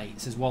yourself, mate?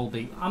 Says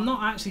Walby. I'm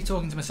not actually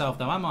talking to myself,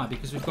 though, am I?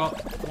 Because we've got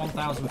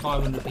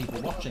 1,500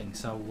 people watching.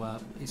 So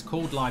it's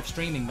called live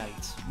streaming, mate.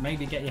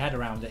 Maybe get your head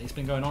around it. It's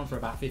been going on for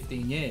about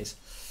 15 years.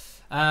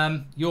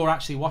 You're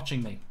actually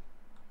watching me.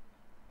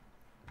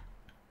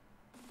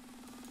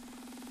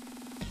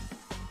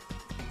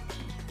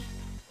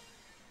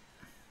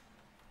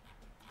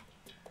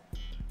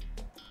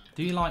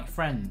 Do you like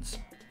Friends?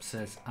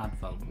 Says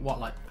Adval. What,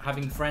 like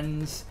having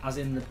friends as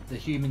in the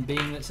human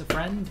being that's a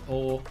friend?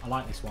 Or, I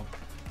like this one,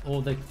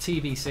 or the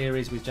TV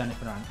series with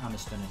Jennifer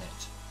Aniston in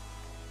it?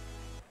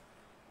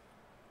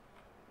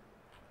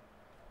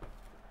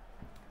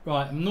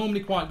 Right, I'm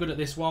normally quite good at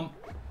this one.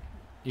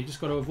 You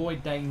just got to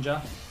avoid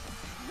danger.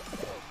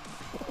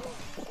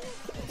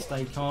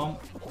 Stay calm.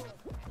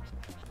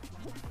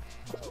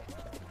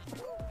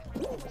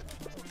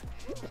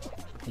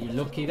 You're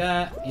lucky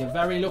there. You're a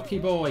very lucky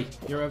boy.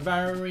 You're a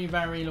very,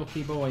 very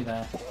lucky boy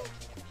there.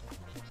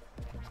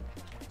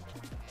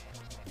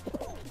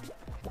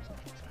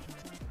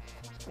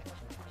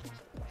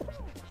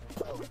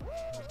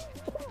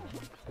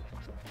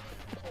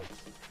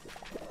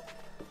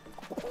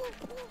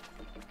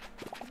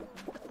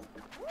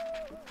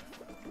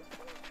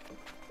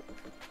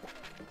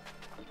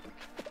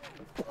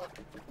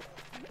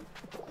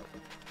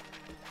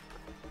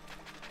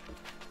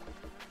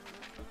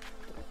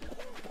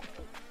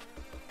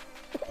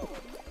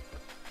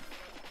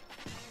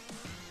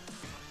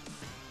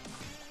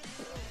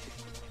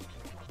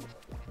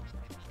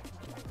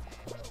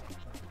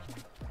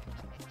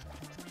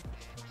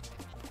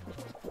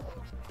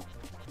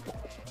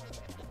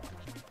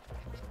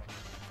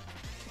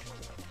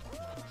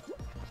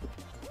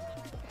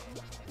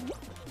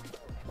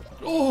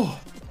 Oh!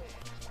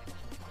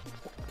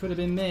 Could have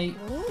been me.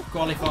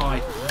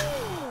 Qualified.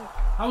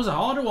 That was a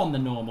harder one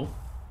than normal.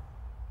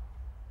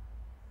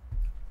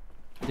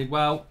 Did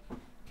well.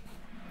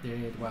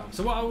 Did well.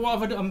 So what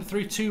have I done? I'm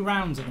through 2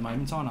 rounds at the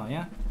moment, aren't I?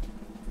 Yeah?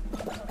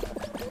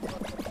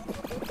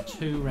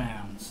 2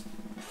 rounds.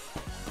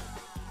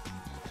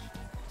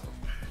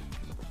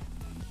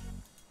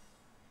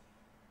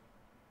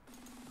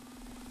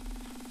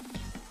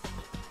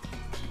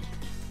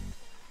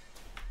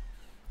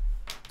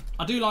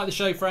 I do like the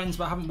show Friends,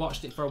 but I haven't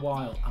watched it for a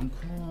while.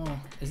 Oh,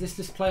 is this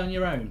just play on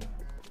your own?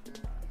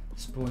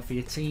 Support for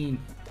your team.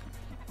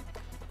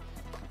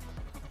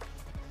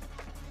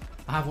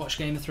 I have watched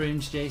Game of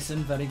Thrones,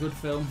 Jason. Very good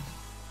film.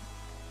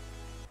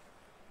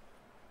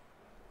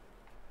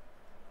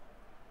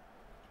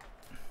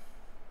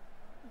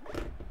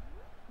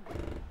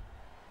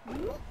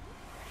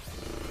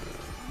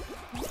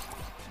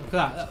 Look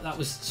at that. That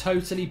was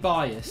totally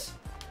biased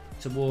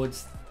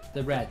towards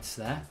the Reds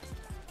there.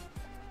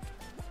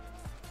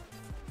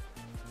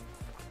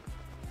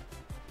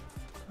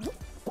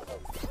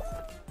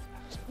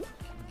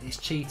 It's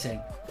cheating.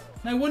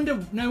 No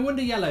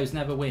wonder yellows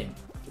never win.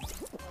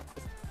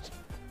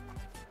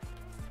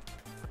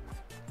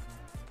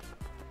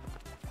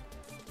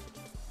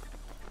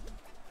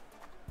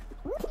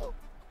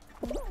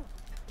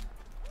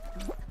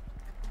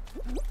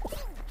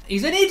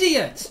 He's an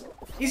idiot.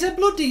 He's a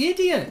bloody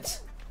idiot.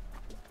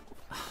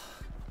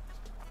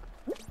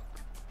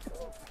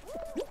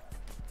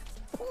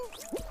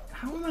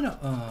 How am I not?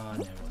 Oh, I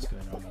know what's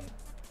going on here.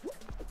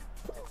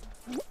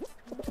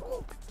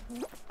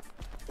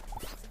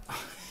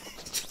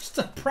 Just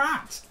a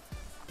prat.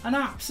 An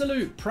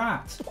absolute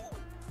prat.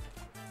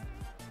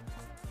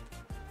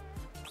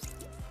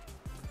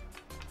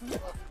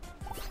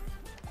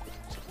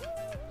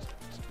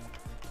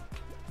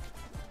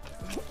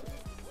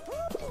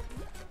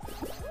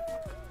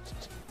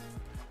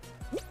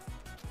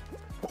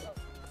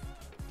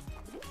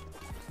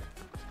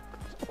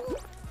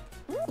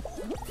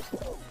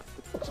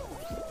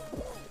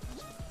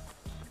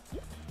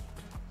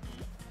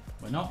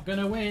 We're not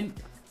gonna win.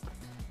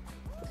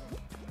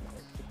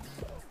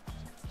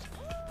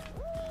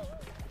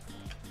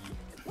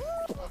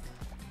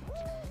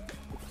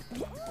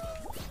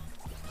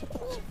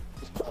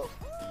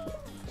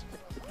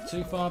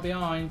 Too far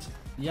behind.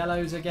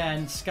 Yellows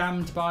again,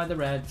 scammed by the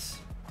Reds.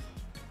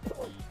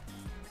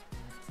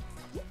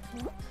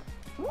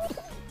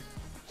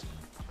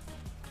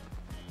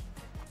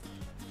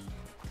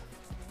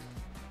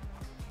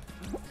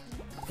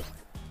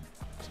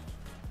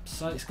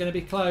 So it's going to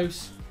be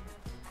close.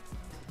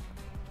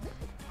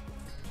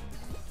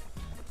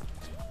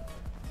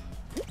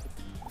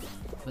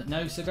 But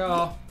no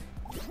cigar.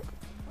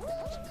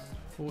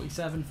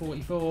 47,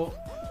 44.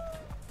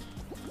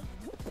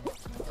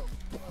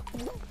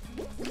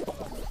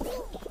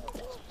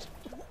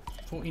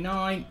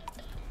 49.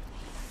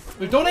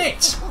 We've done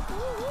it!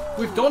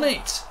 We've done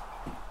it!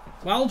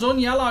 Well done,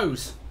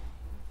 yellows.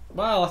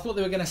 Well, I thought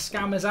they were going to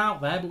scam us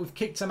out there, but we've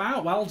kicked them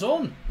out. Well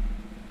done.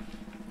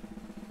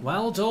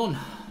 Well done.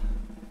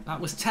 That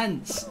was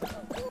tense.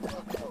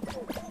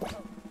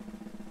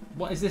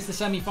 What is this, the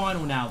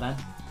semi-final now then?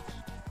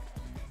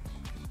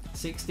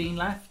 16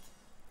 left?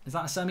 Is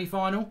that a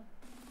semi-final?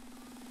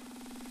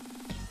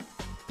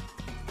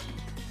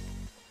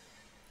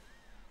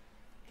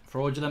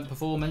 Fraudulent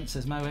performance,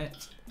 says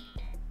Mohit.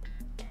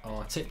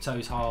 Oh,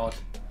 tiptoes hard.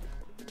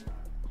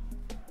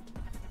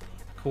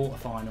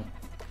 Quarter-final.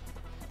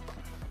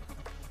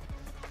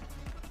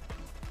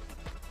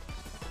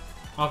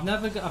 I've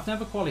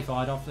never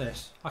qualified off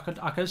this. I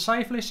could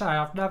safely say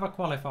I've never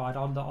qualified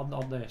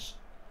on this.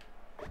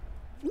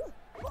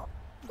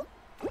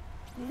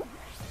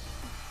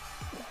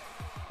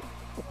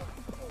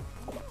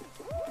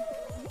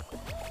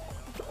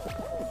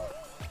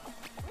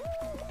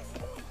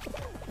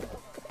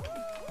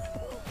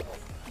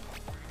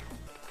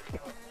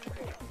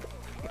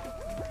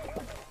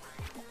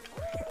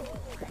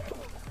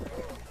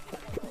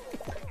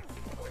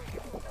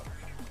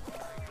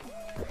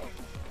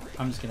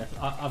 I'm just gonna.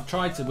 I've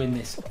tried to win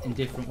this in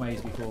different ways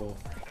before.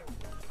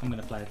 I'm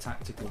gonna play a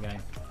tactical game.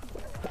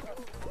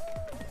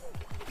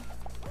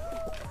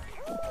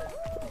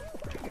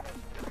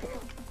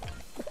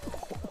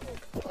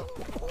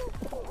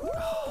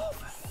 Oh,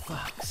 for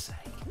fuck's sake!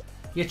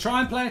 You try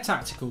and play a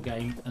tactical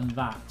game, and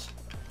that.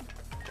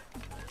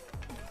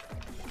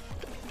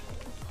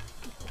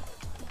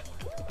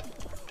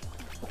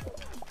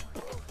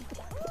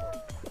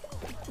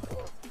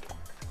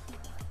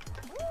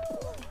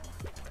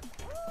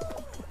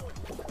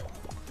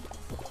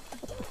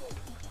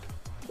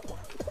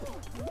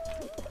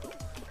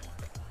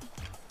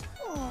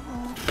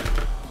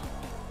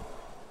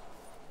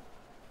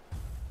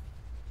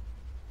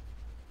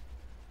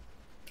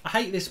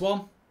 I hate this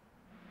one.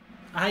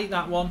 I hate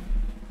that one.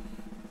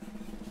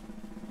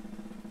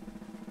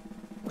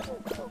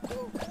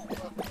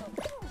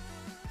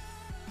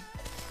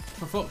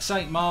 For fuck's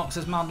sake, Mark,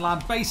 says Mad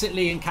Lad.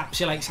 Basically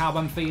encapsulates how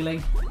I'm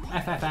feeling.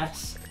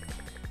 FFS.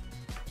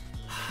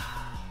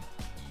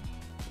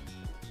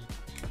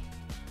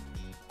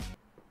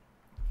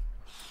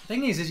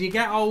 Thing is, as you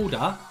get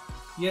older,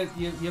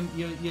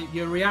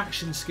 your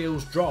reaction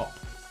skills drop.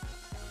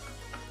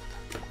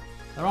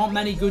 There aren't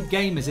many good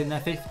gamers in their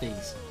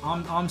 50s.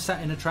 I'm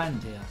setting a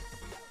trend here.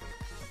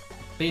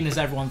 Being as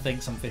everyone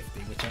thinks I'm 50,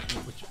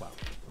 which well,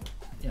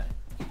 yeah,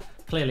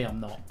 clearly I'm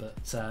not.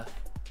 But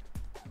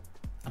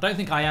I don't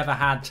think I ever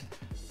had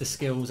the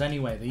skills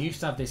anyway. They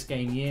used to have this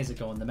game years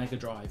ago on the Mega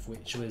Drive,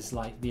 which was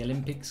like the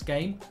Olympics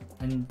game,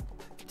 and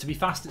to be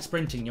fast at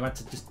sprinting, you had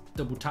to just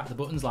double tap the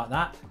buttons like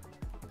that.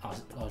 I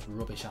was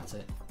rubbish at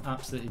it.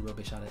 Absolutely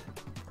rubbish at it.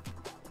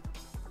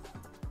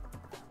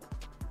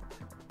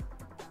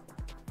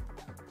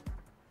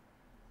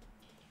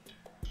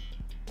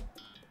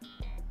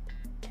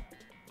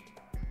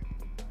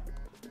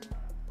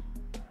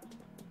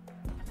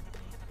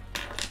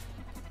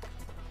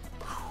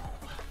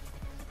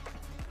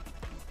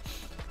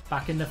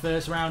 Back in the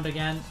first round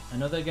again.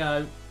 Another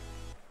go.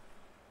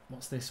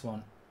 What's this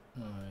one?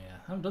 Oh yeah,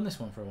 I haven't done this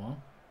one for a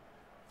while.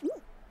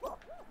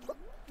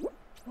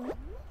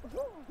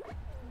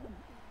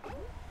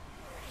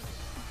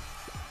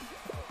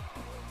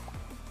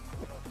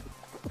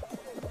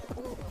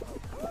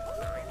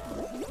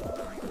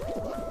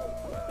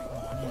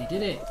 Oh, I nearly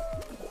did it.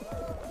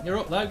 You're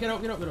up though. Get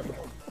up, get up, get up.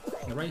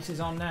 The race is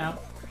on now.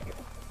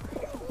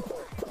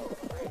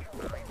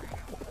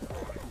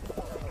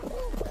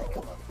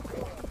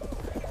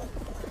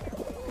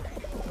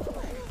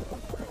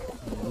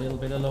 A little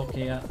bit of luck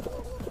here.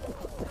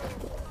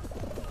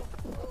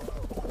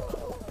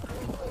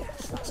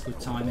 Yes, that's good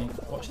timing.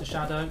 Watch the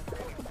shadow.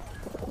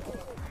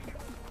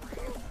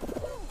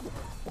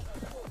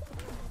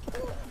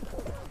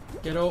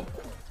 Get up.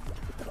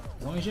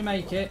 As long as you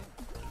make it.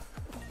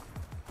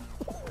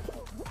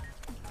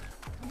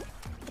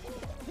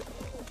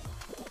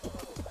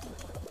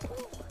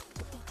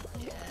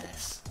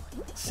 Yes.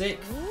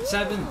 6,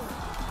 7.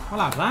 We'll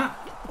have that.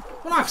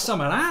 We'll have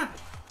some of that.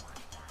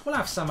 We'll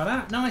have some of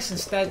that. Nice and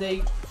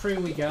steady.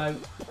 Through we go.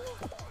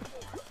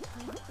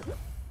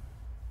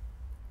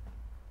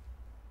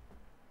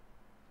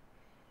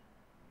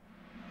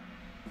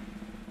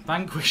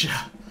 Vanquisher.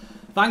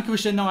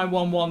 Vanquisher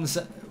 911's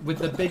with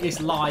the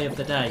biggest lie of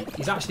the day.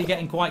 He's actually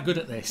getting quite good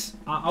at this.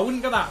 I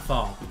wouldn't go that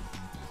far.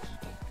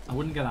 I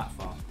wouldn't go that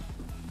far.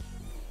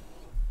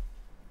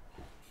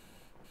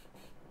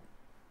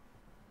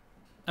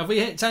 Have we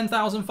hit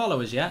 10,000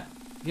 followers yet?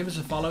 Give us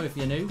a follow if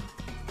you're new.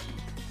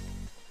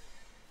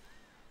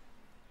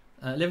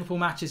 Liverpool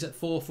matches at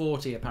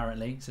 4:40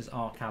 apparently, says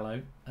R.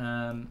 Callow.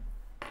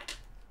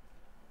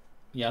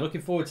 Yeah,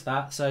 looking forward to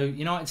that. So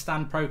United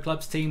Stand Pro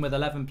Clubs team with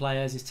 11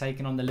 players is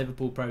taking on the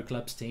Liverpool Pro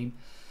Clubs team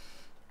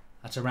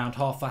at around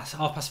half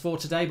past 4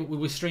 today, but we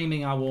were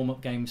streaming our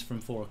warm-up games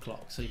from 4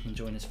 o'clock, so you can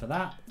join us for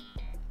that.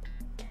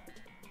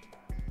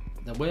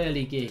 The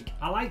whirly gig.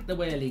 I like the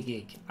whirly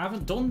gig. I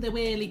haven't done the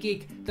whirly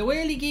gig. The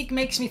whirly gig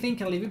makes me think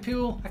of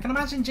Liverpool. I can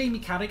imagine Jamie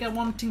Carragher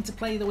wanting to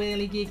play the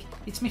whirly gig.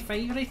 It's my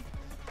favourite.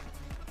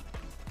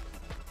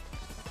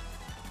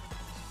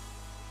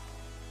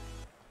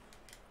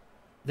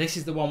 This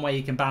is the one where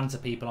you can banter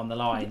people on the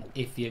line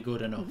if you're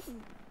good enough.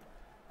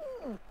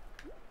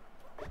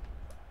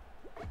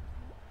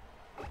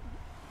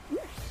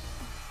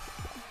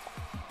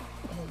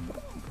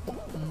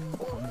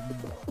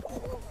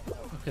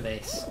 Look at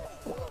this.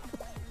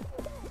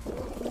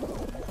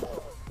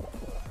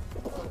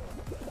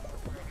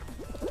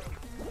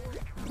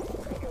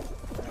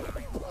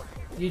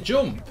 You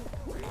jump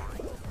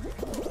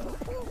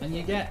and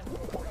you get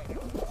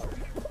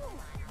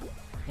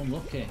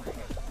unlucky.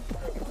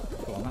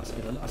 Go on, that's a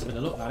bit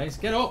of luck, that is.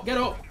 Get up, get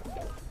up.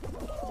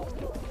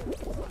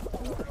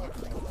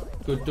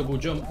 Good double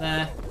jump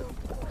there.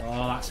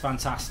 Oh, that's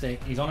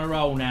fantastic. He's on a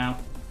roll now.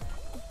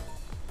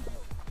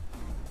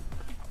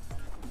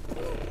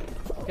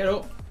 Get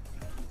up.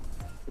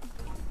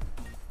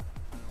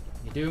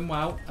 You're doing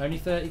well. Only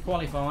 30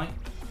 qualify.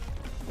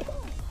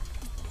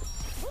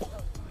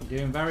 You're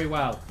doing very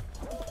well.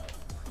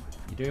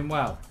 You're doing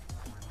well.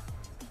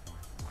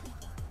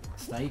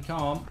 Stay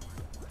calm.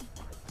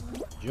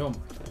 Jump.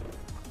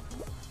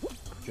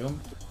 Jump.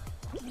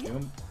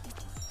 Jump.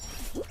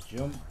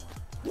 Jump.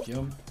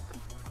 Jump.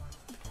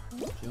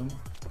 Jump.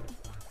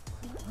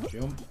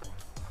 Jump.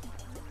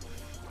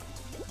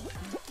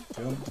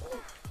 Jump.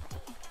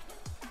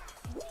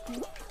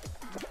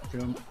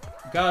 Jump.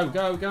 Go,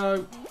 go,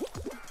 go.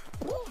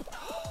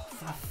 Oh,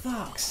 for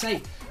fuck's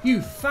sake.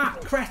 You fat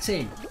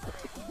cretin.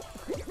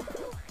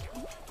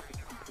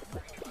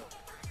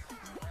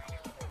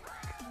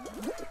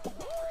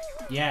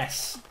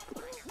 Yes.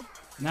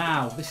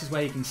 Now, this is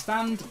where you can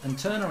stand and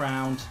turn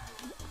around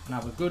and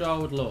have a good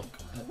old look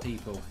at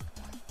people.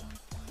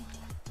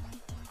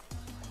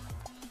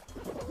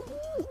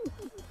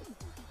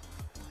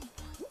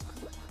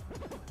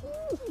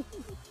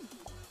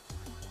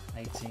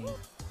 $18,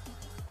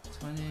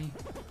 $20.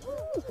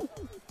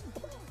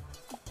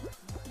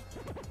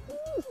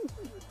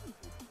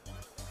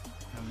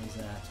 How many's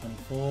there?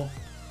 24.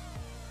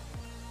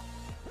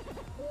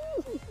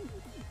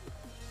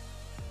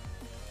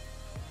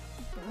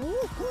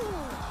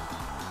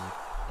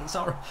 It's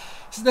all right.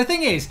 So the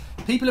thing is,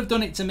 people have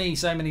done it to me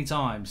so many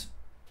times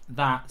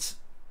that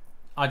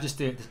I just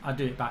do it. I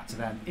do it back to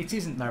them. It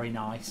isn't very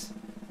nice,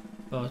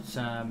 but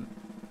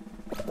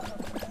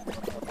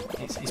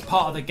it's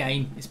part of the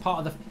game. It's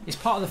part of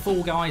the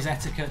Fall Guys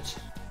etiquette.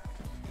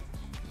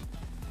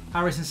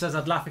 Harrison says,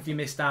 "I'd laugh if you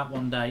missed out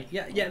one day."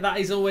 Yeah. That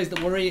is always the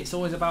worry. It's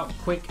always about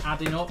quick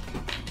adding up.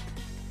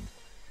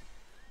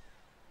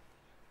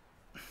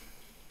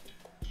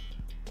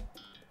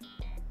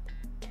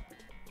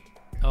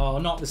 Oh,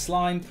 not the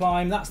slime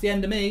climb. That's the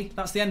end of me.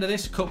 That's the end of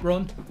this cup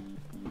run.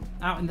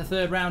 Out in the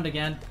third round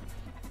again.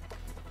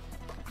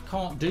 I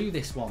can't do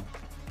this one.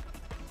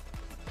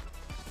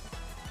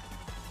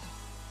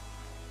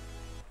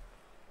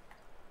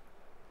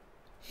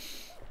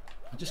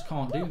 I just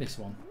can't do this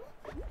one.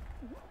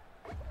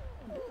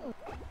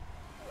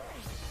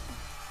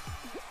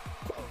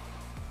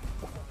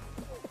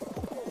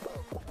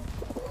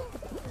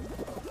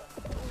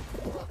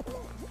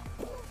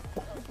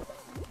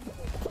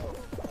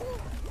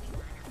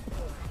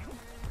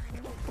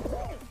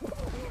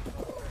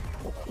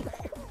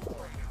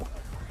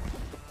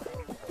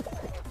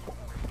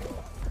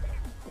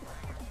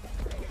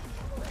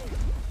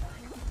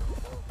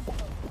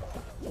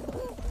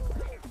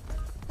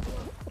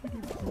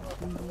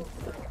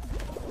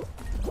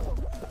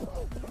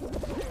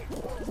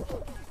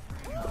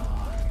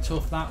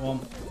 Tough, that one.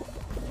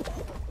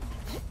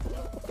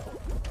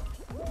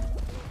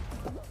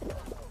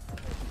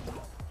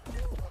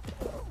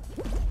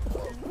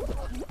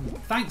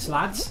 Thanks,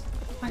 lads.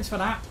 Thanks for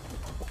that.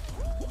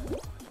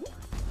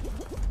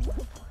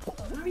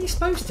 How are you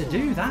supposed to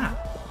do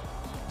that?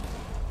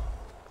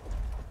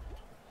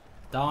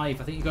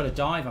 Dive. I think you've got to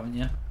dive, haven't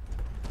you?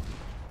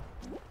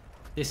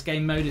 This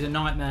game mode is a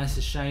nightmare,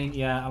 says Shane.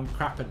 Yeah, I'm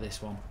crap at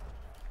this one.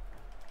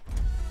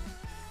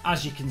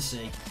 As you can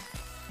see.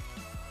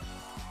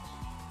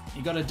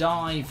 You got to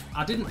dive.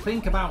 I didn't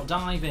think about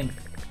diving.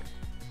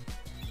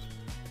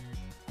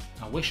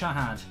 I wish I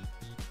had.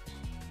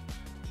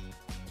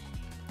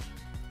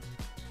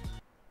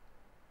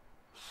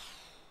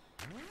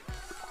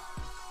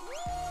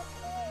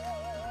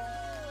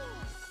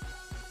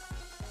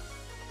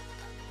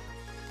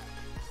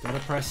 Got to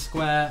press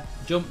square,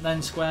 jump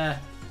then square.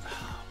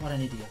 What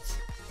an idiot.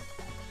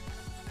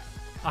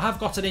 I have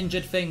got an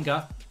injured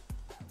finger.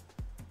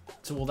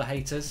 To all the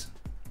haters.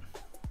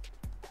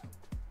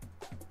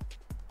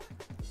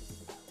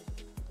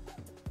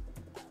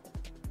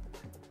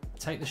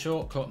 Take the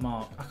shortcut,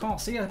 Mark. I can't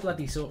see a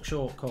bloody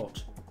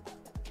shortcut.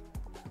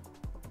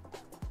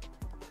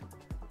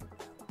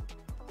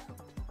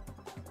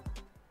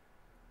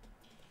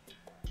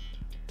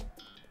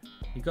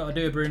 You've got to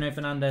do a Bruno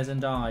Fernandes and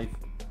dive.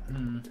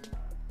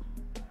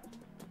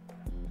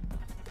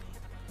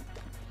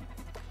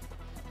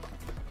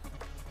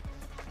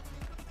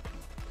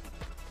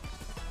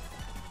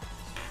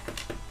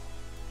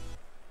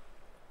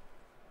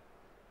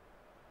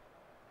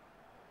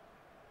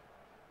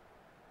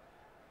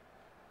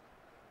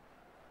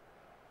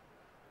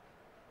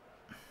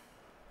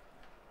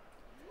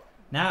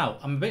 Now,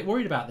 I'm a bit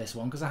worried about this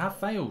one because I have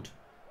failed.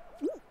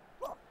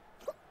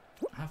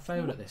 I have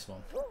failed at this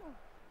one.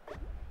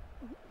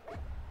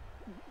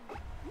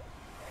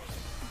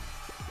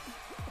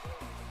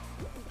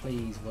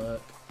 Please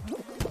work.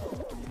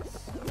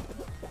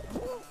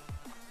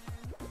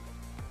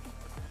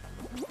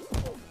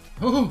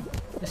 Oh,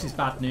 this is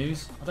bad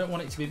news. I don't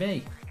want it to be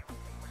me.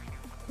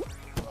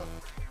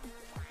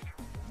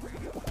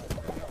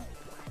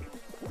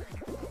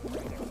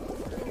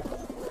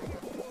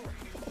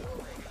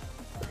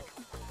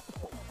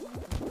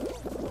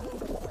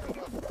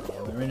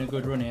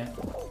 Good run here.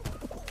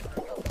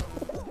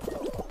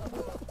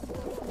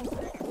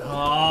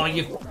 Oh,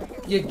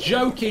 you're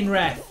joking,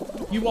 ref.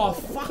 You are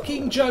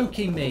fucking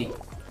joking me.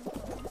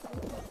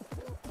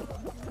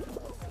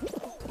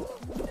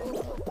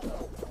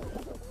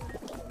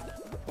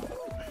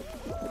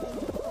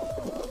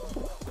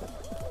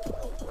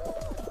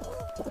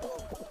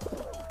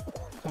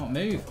 Can't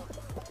move.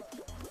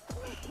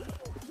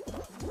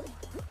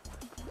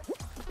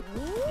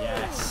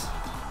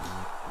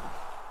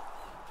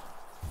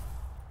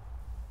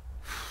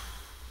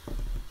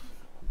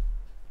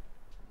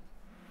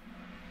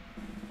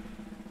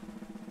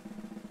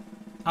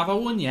 Have I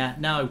won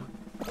yet? No.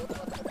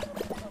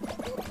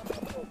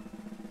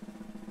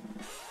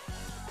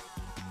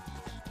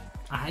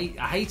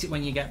 I hate it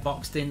when you get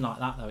boxed in like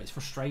that though. It's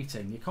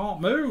frustrating. You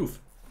can't move.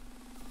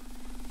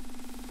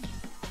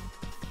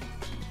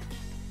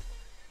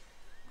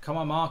 Come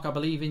on, Mark. I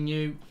believe in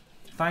you.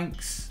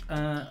 Thanks,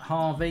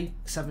 Harvey,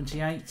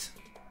 78.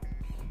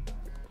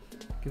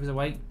 Give us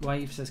a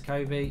wave, says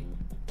Covey.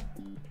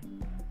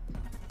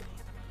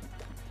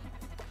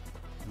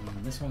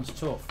 This one's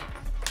tough.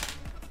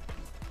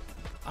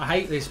 I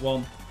hate this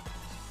one.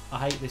 I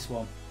hate this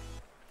one.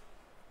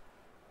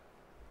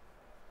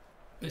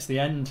 It's the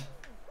end.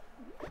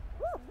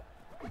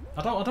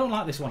 I don't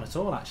like this one at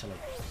all, actually.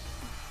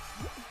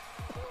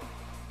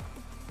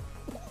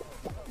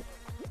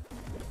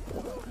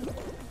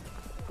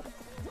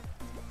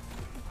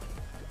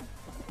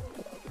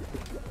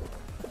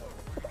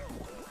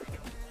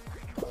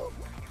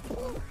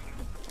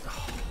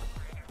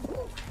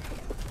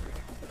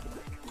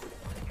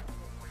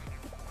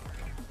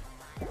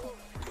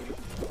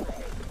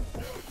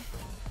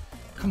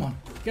 Come on,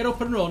 get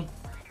up and run.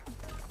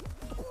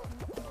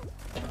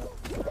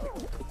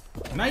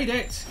 Made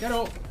it, get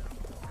up.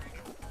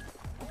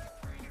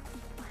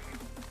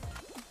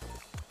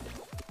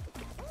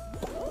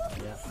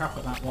 Yeah, crap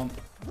at that one.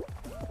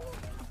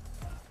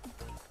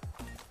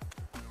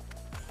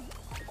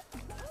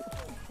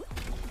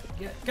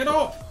 Get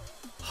up.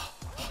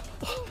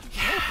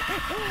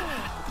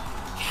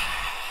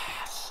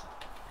 Yes.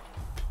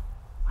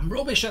 I'm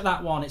rubbish at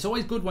that one. It's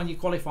always good when you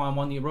qualify on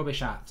one you're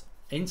rubbish at.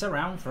 Into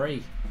round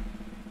 3.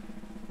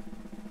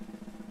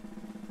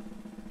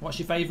 What's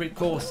your favourite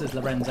course, says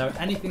Lorenzo?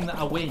 Anything that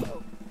I win.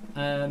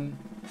 I'm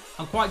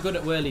quite good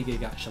at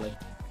whirligig, actually.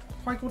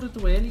 Quite good at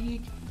the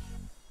whirligig.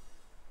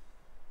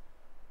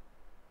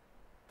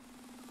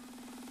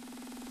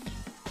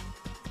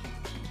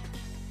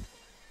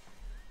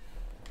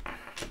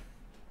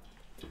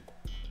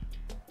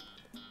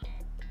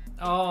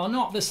 Oh,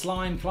 not the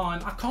slime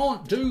climb. I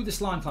can't do the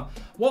slime climb.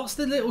 What's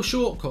the little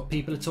shortcut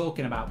people are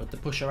talking about with the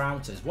pusher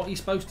outers? What are you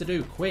supposed to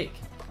do? Quick.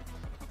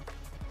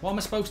 What am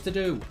I supposed to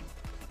do?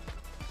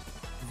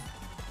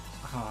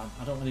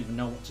 I don't even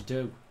know what to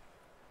do.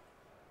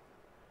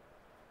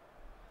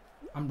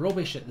 I'm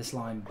rubbish at the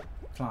slime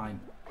climb.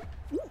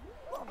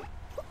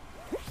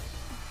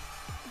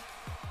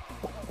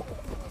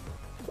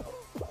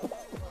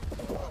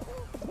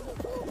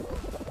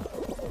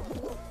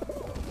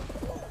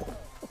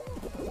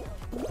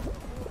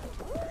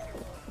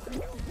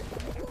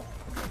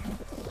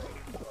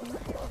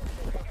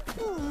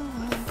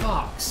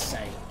 Fuck's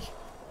sake.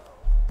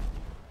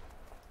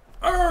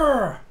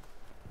 Urgh!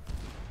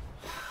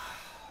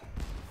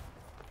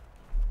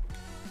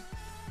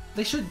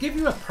 They should give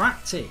you a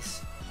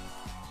practice.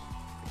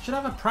 You should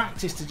have a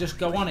practice to just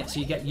go on it so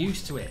you get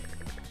used to it.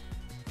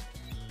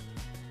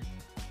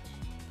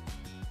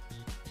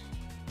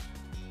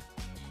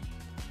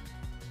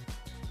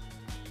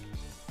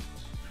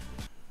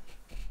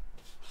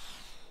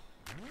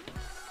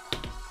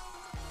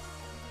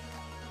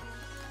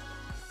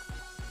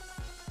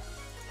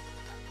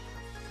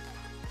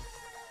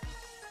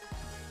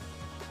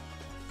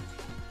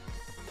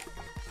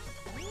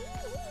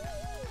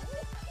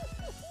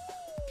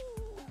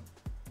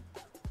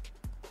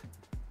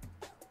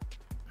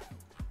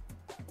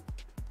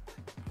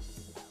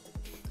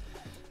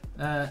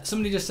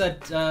 Somebody just said,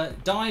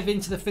 dive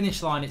into the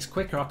finish line, it's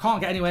quicker. I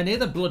can't get anywhere near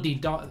the bloody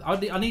dive.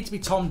 I need to be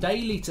Tom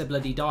Daly to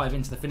bloody dive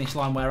into the finish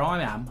line where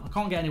I am. I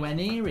can't get anywhere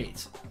near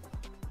it.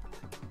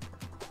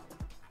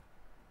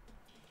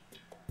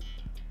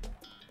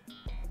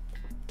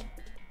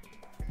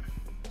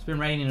 It's been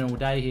raining all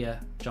day here,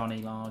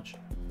 Johnny Large.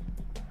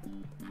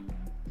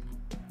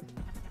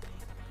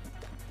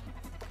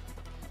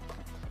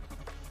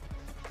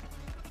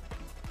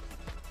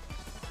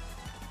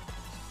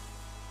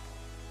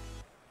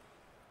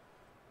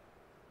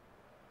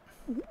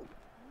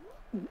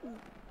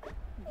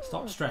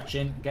 Stop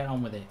stretching, get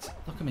on with it.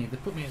 Look at me, they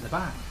put me at the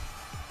back.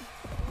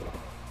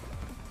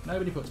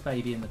 Nobody puts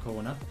baby in the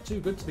corner. Too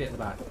good to be at the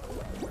back.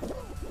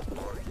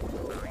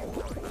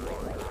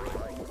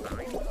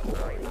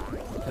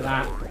 Look at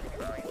that.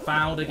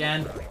 Fouled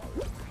again.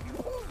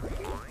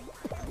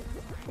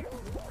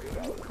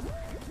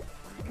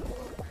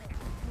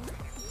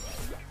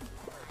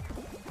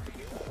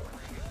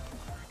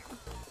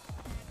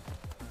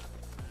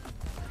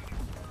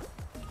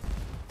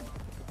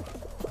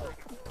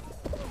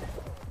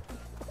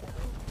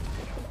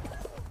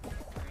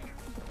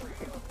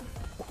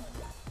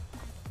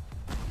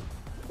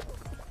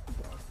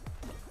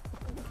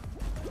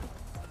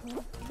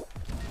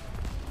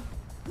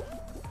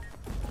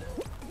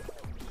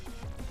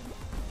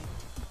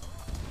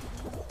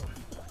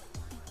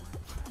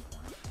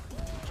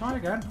 Try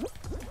again.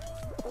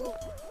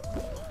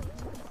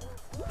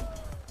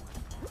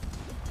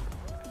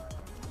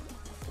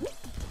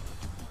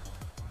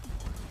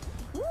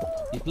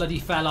 You bloody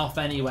fell off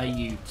anyway,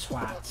 you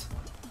twat.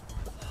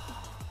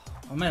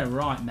 I made a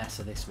right mess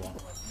of this one.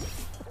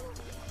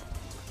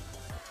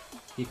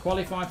 You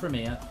qualify from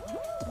here.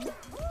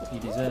 You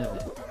deserve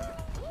it.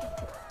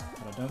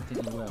 I don't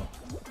think you will.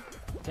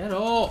 Get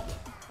up!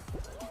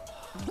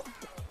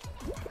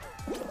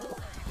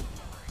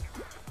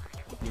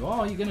 You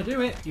are, you're going to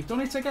do it. You've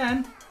done it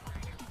again.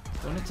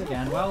 Done it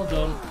again. Well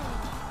done.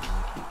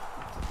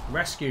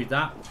 Rescued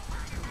that.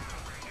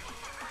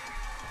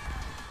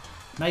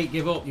 Mate,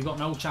 give up. You've got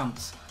no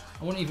chance.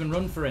 I wouldn't even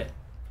run for it.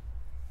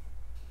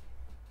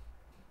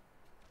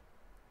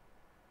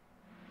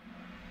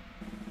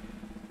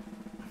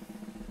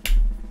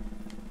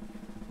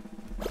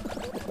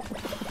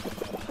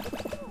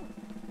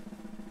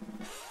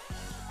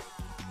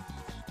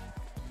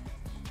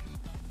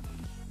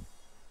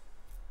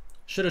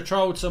 Should have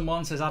trolled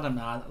someone, says Adam.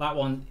 Nah, that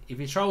one, if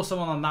you troll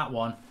someone on that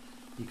one,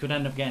 you could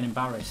end up getting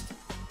embarrassed.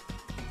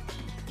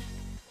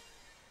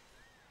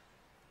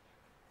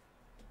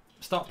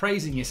 Stop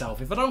praising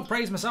yourself. If I don't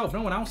praise myself,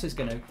 no one else is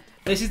going to.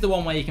 This is the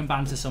one where you can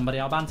banter somebody.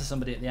 I'll banter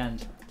somebody at the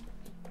end.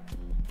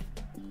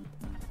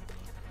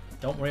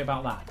 Don't worry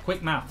about that.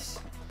 Quick maths.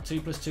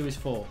 2 + 2 is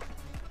 4.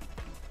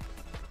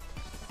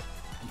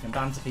 You can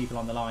banter people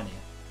on the line here.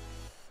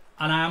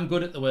 And I am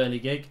good at the whirly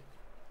gig.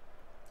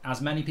 As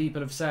many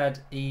people have said,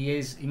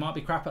 he might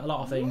be crap at a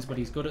lot of things, but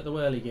he's good at the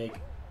whirly gig.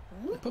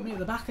 Put me at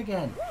the back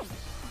again.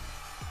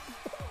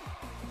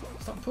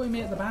 Stop putting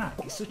me at the back.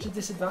 It's such a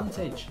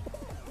disadvantage.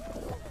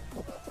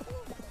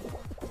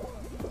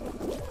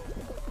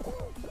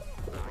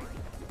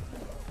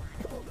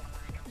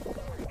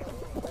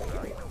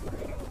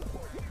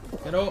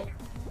 Get up.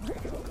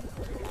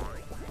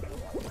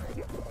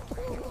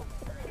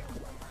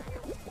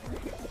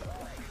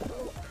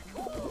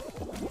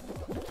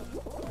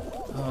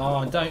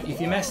 Oh, don't.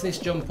 If you mess this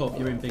jump up,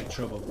 you're in big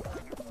trouble.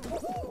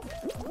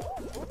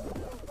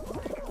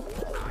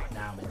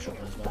 Now I'm in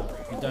trouble as well.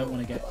 You don't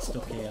want to get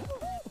stuck here.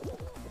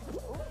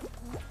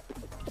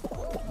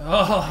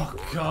 Oh,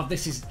 God,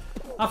 this is...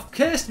 I've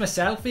cursed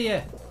myself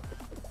here.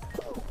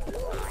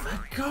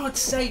 For God's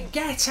sake,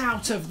 get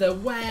out of the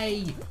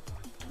way.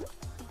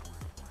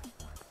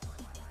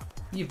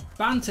 You've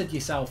bantered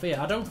yourself here.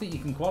 I don't think you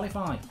can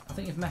qualify. I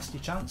think you've messed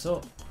your chance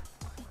up.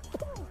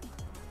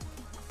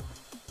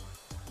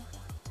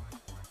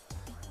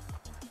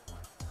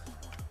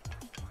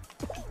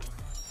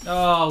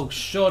 Oh,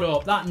 shut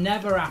up. That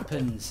never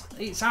happens.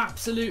 It's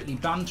absolutely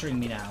bantering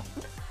me now.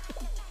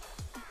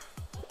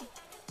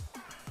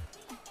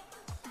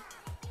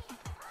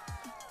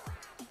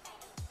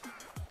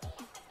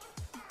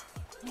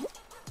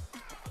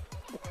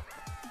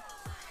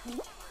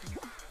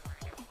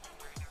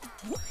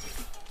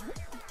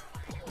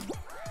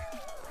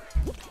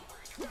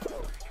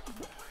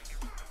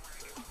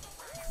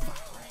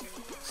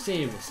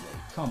 Seriously,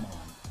 come on.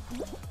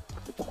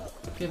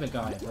 Give a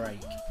guy a break.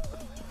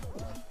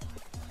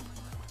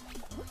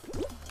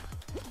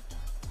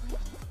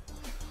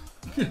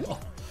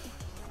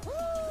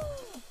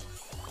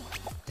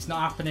 It's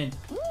not happening.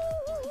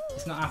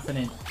 It's not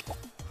happening.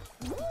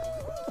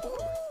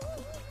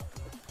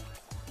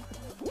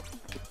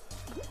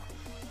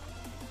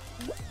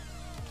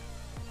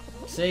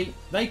 See?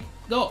 They...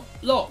 Look!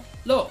 Look!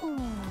 Look!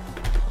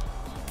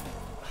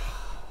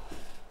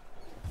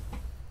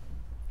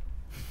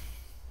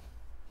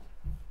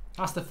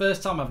 That's the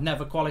first time I've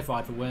never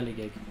qualified for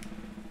whirligig.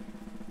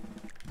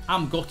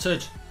 I'm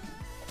gutted.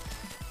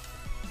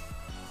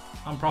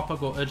 I'm proper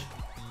gutted.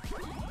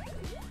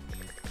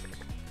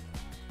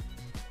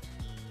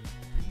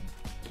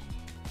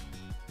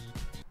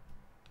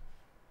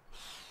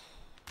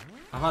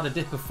 I've had a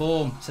dip of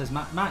form, says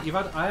Matt. Matt,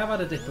 I have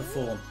had a dip of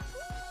form.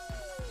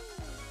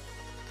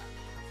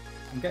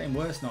 I'm getting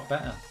worse, not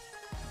better.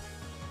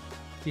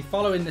 If you're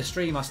following the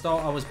stream, I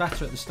was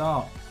better at the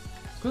start.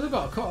 It's because I've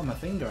got a cut on my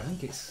finger. I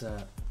think it's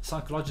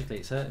psychologically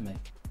it's hurting me.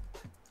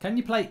 Can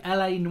you play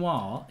LA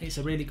Noire? It's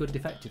a really good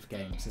defective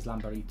game, says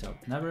Lamborito.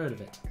 Never heard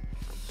of it.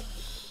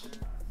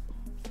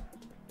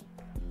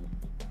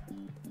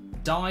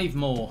 Dive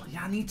more.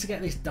 Yeah, I need to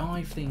get this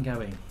dive thing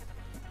going.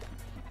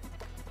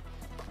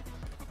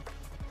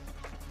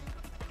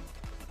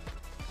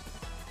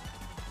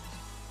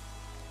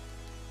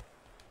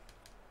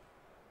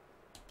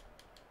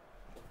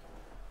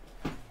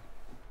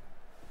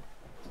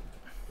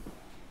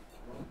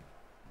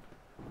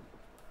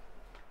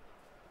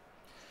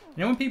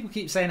 You know when people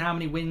keep saying how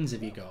many wins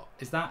have you got?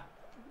 Is that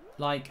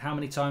like how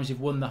many times you've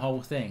won the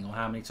whole thing or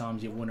how many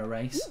times you've won a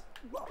race?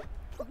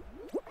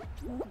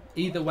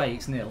 Either way,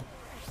 it's nil.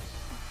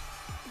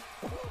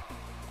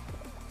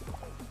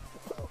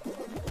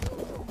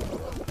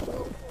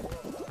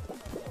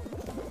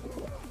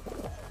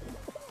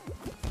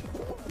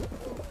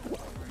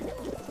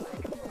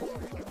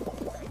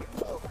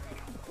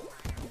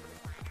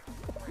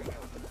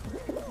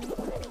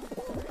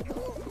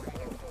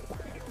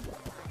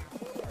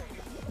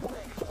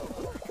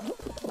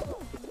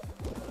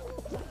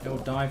 The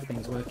old dive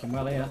thing's working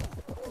well here.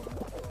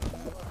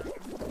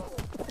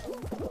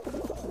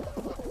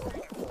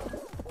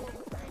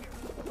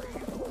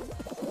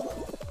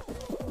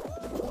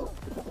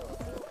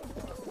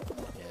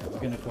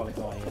 Going to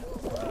qualify here.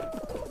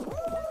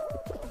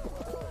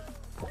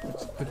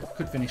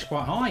 Could finish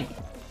quite high.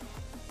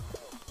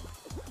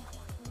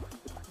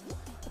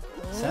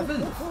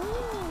 7.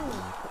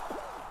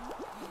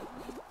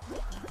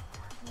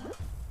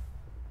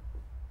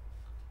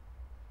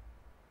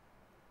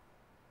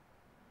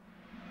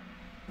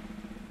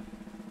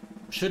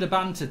 Should have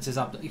bantered, says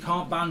Abdul. You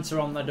can't banter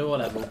on the door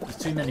level. There's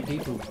too many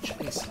people.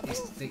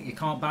 You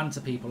can't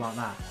banter people like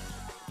that.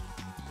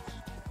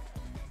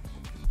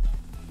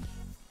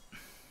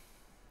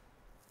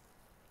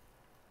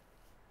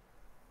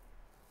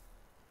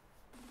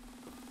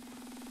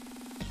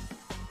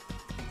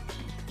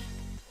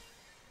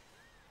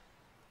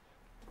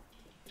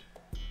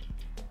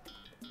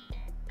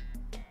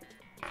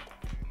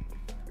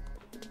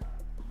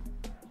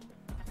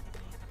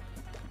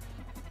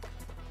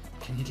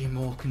 Can you do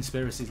more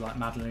conspiracies like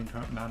Madeline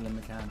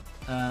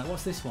McCann?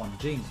 What's this one?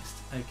 Jinxed.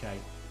 Okay,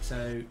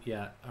 so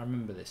yeah, I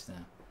remember this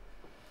now.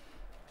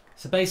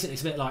 So basically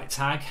it's a bit like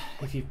tag.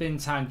 If you've been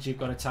tagged, you've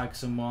got to tag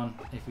someone.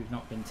 If you've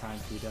not been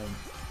tagged, you don't.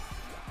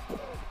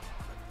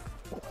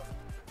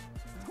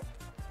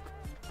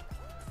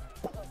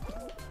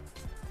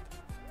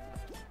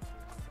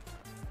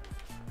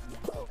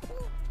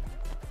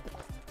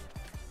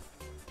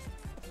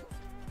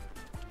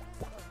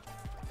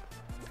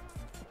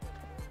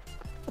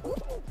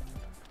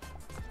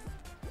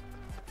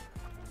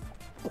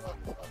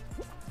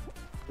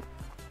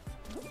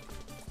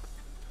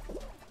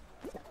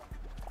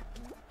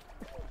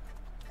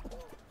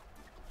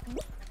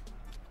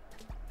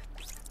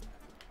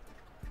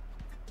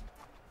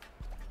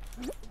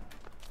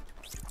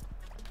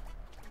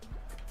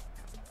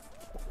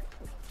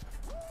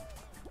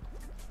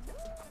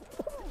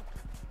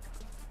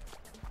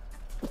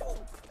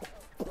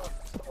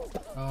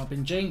 Oh, I've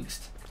been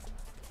jinxed.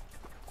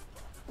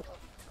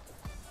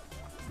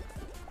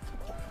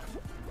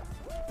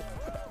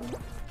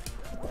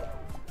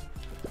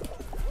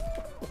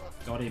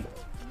 Got him.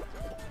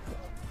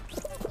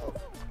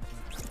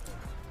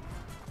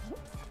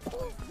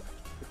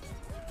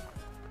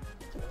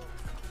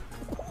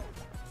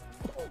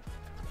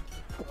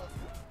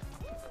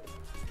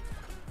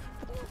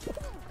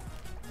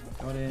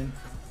 Got him.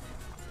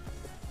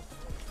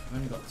 We've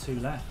only got 2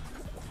 left.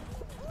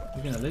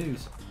 We're going to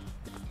lose.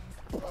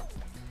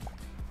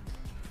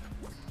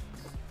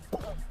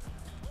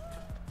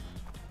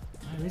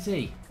 Where is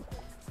he?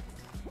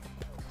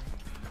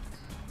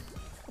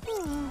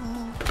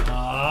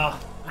 Ah,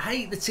 I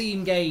hate the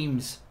team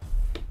games.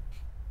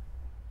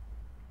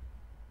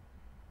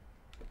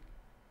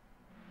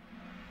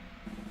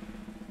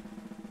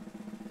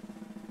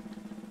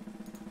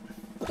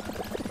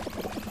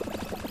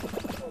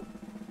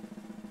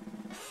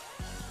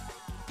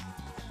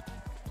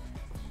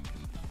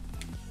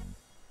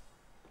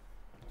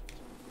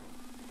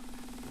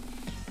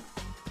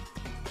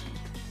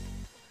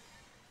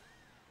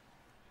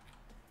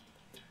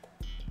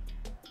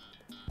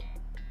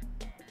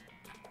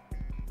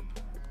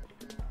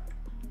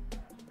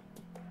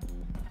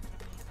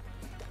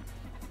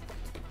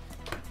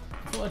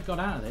 I thought I'd got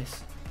out of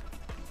this.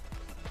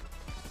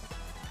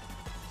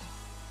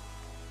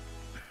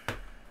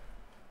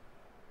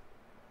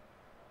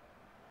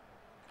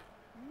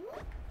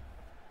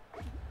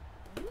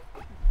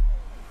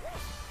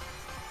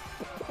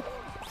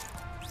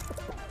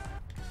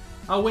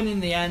 I'll win in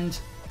the end.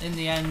 In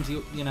the end,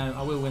 you know,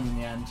 I will win in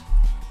the end.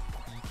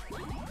 You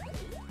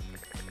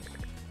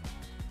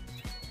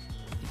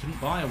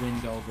couldn't buy a win,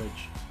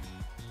 Goldbridge.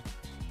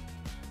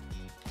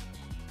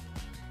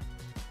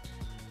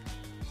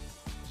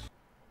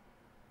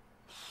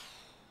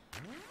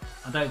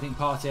 I don't think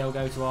Partey will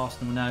go to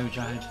Arsenal, no,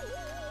 Jade.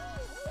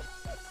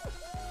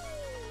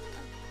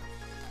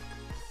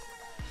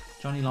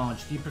 Johnny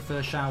Large, do you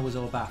prefer showers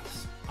or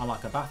baths? I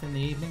like a bath in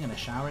the evening and a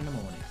shower in the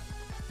morning.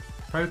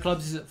 Pro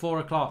Clubs is at 4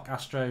 o'clock,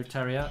 Astro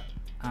Terrier,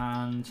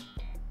 and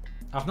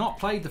I've not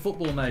played the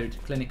football mode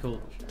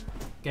clinical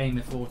game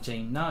of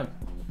 14. No,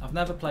 I've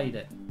never played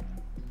it.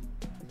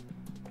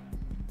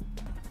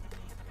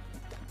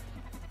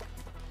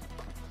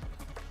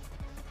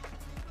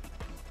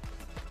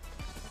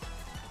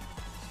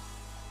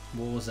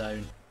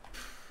 Warzone.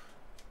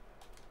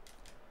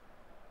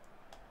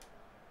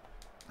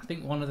 I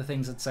think one of the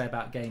things I'd say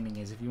about gaming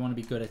is if you want to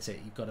be good at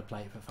it, you've got to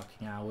play it for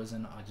fucking hours,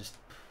 and I just...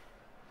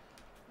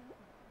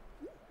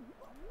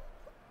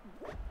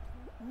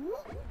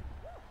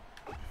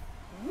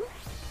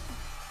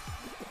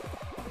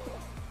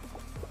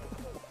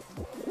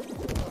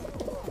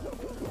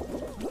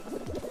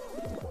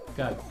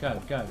 Go,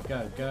 go, go,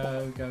 go,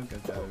 go, go, go,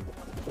 go.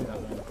 Do that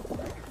one.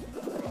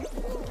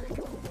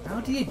 How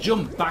do you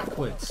jump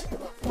backwards?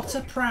 What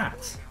a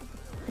prat!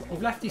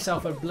 You've left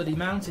yourself a bloody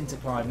mountain to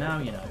climb now,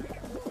 you know.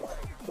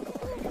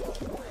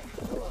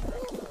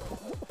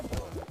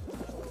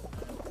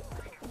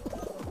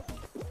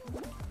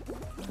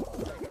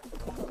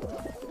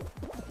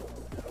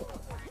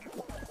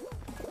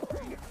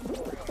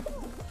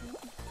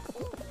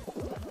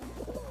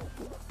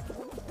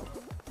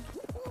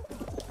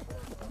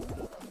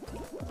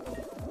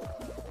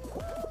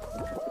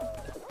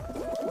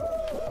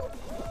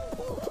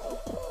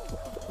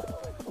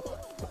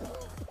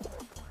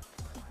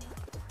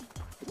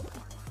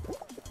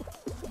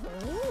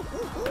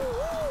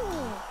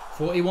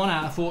 41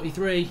 out of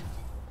 43.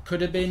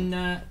 Could have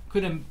been,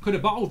 could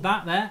have bottled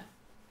that there.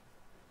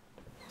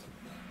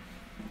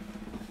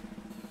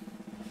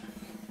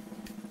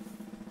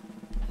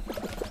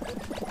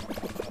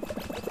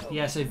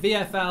 Yeah, so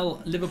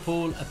VFL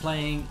Liverpool are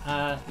playing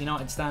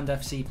United Stand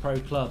FC Pro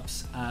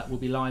Clubs. Will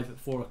be live at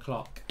 4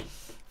 o'clock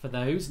for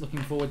those.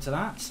 Looking forward to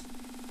that.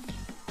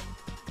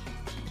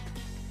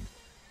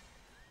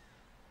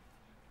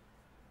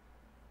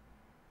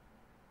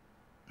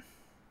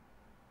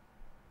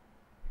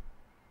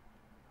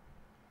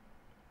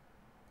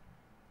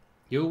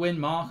 You'll win,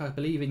 Mark. I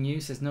believe in you,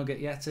 says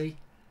Nugget Yeti.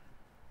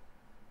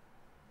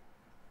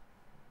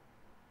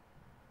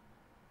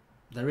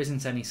 There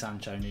isn't any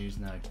Sancho news,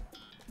 no.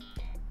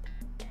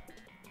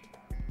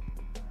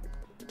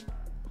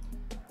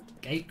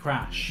 Gate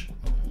crash.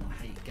 Oh, I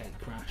hate gate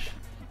crash.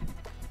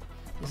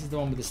 This is the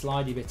one with the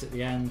slidey bit at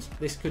the end.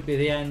 This could be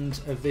the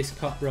end of this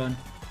cup run.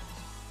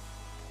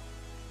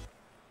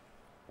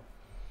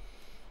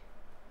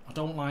 I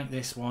don't like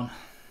this one.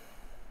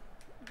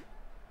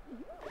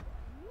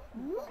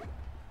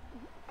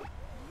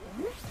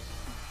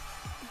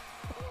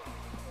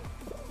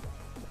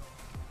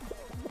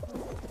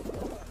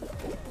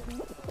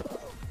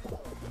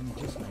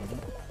 Just made it.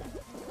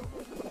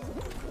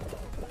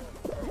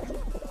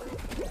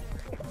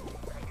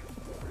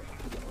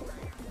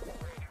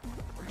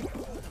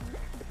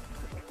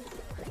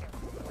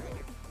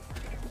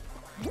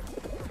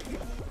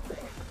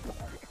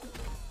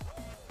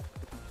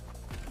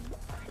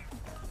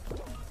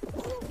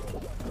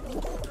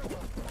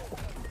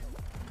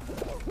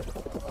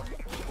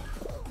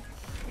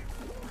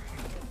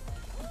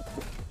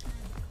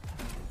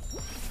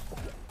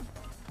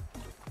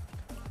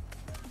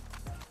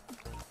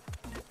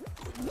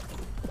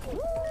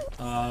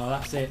 Oh,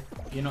 that's it.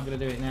 You're not going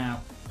to do it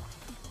now.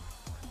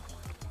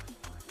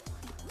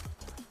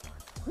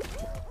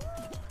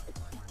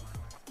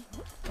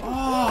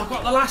 Oh,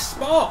 got the last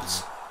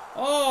spot.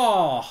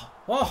 Oh,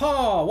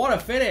 what a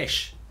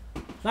finish.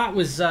 That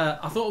was,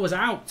 I thought it was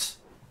out.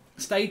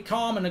 Stayed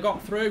calm and I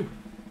got through.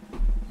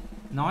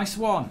 Nice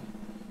one.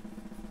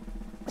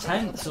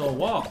 Tenths or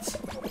what?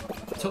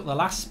 Took the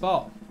last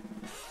spot.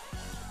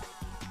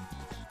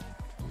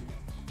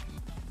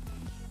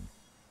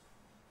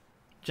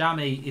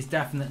 Jammy is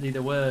definitely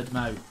the word,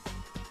 Mo.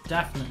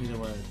 Definitely the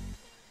word.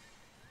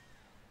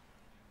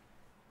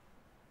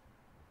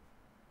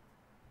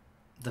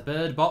 The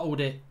bird bottled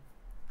it.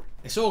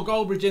 They saw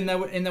Goldbridge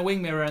in the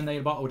wing mirror and they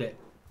bottled it.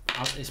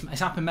 It's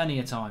happened many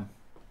a time.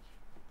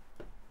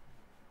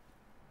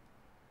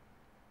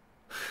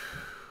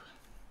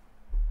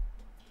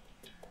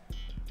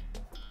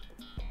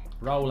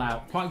 Roll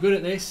out. Quite good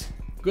at this.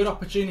 Good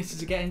opportunity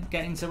to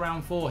get into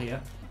round 4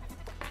 here.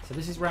 So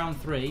this is round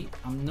 3.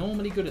 I'm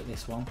normally good at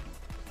this one.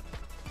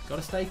 Got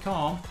to stay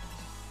calm.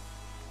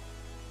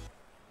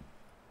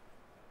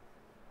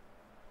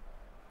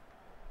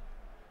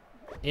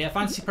 Yeah,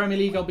 Fantasy Premier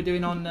League I'll be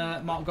doing on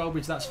Mark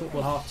Goldbridge. That's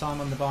football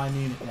half-time on the Bayern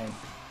Munich game.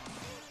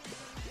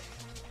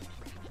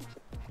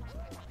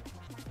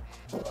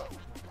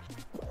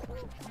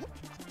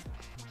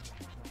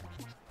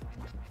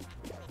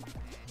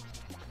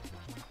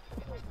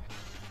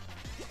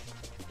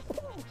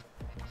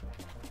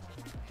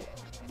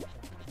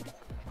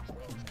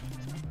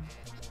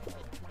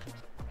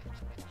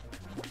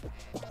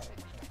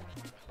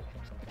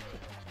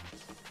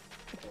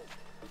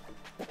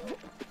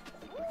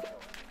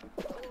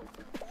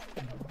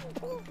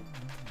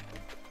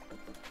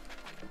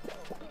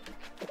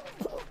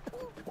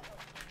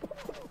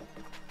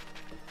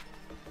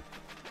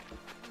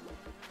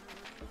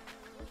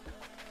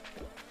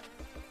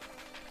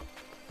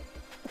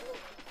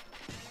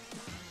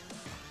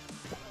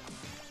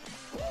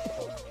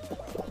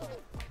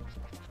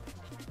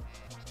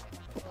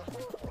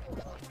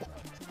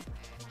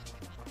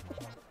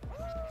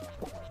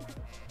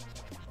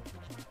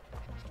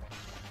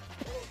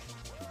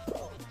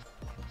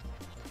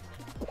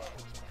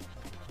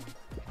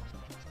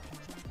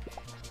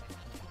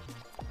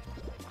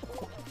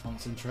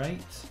 Concentrate.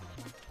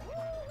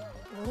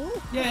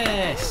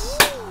 Yes!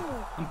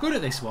 I'm good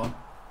at this one.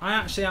 I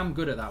actually am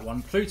good at that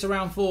one. Through to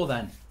round 4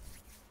 then.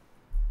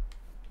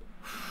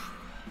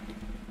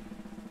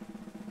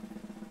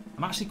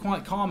 I'm actually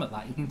quite calm at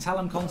that. You can tell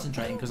I'm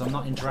concentrating because I'm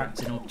not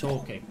interacting or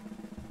talking.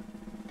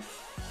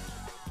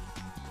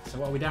 So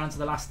what are we down to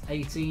the last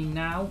 18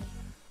 now?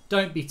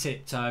 Don't be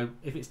tiptoe.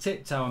 If it's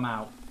tiptoe, I'm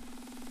out.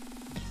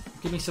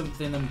 Give me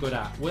something I'm good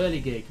at.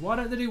 Whirligig. Why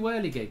don't they do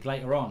whirligig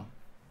later on?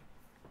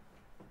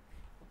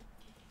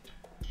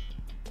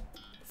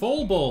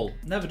 Fall ball.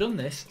 Never done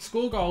this.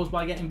 Score goals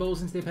by getting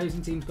balls into the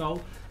opposing team's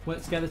goal.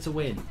 Work together to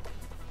win.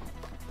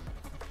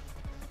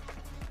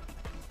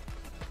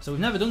 So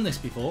we've never done this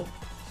before.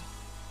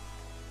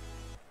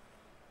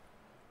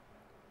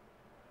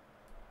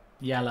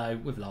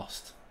 Yellow. We've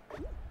lost.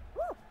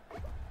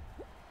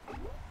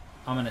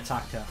 I'm an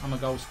attacker. I'm a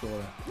goal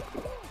scorer.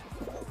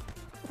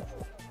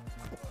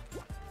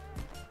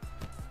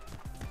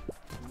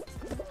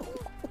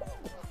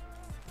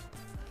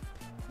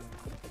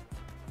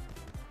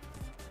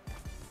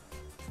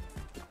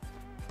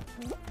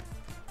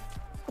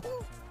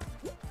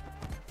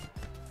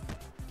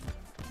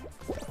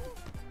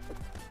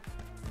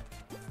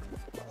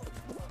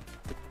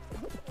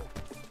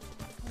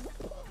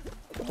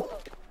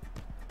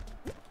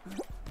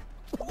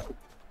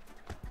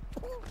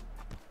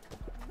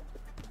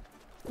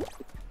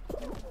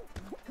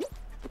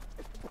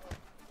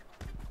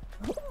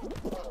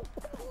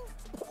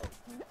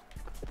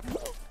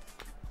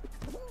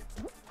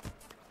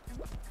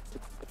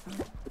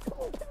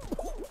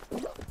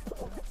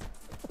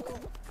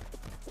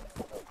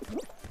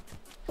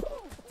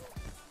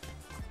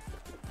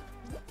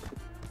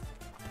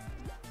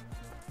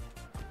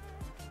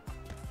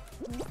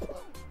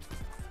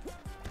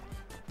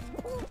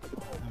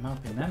 I'm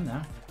helping them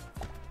now.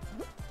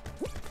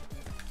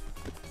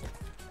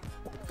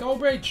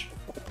 Goldbridge!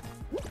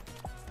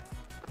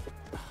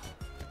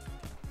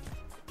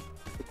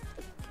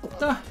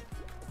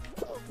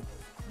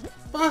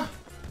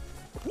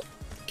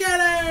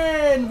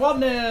 Get in!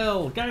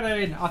 1-0! Get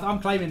in! I'm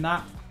claiming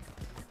that.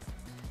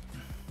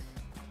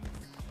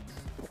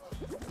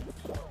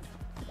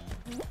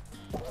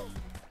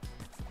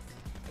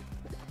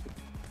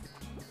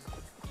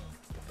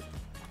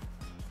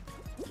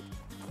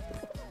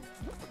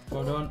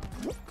 Well done.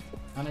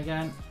 And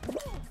again.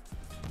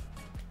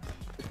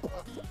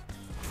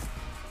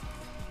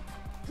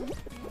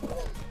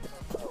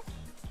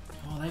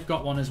 Oh, they've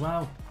got one as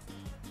well.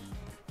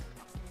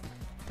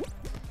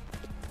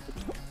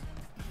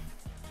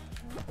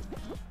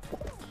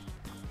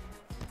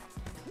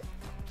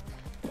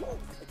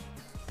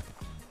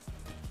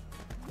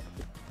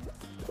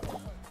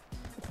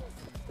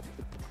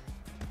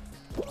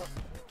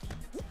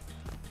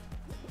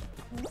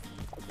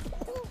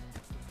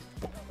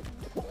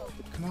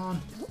 Come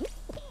on.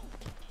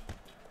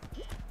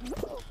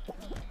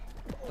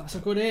 That's a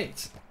good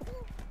hit.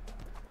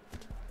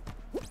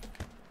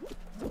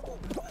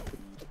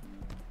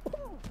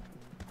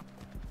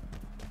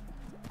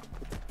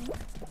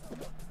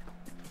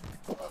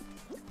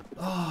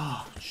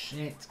 Oh,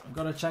 shit. I've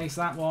got to chase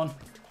that one.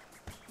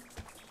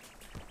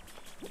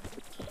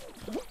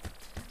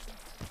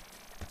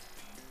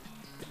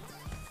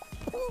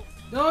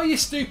 Oh, you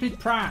stupid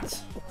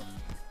prat.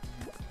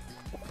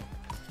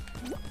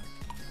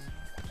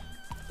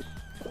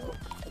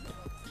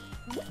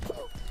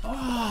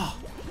 Oh,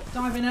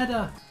 diving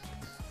header.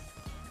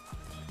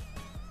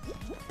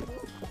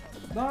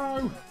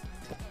 No.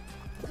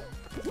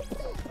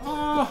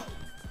 Oh.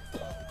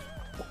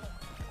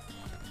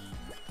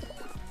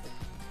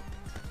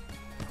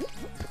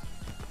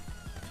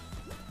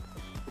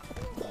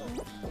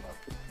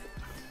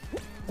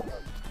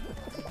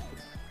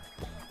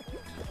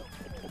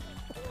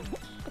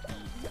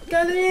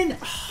 Get in!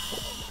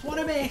 Oh, what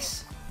a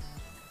miss!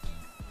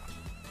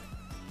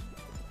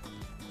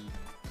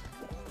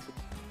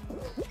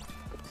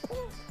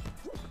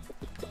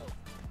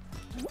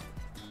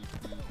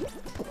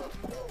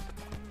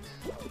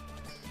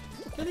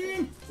 Get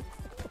in!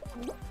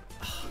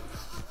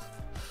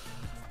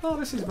 Oh,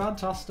 this is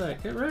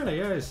fantastic. It really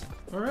is.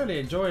 I really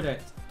enjoyed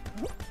it.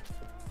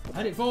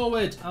 Head it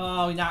forward.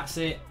 Oh, that's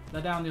it.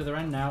 They're down the other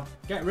end now.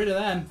 Get rid of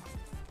them.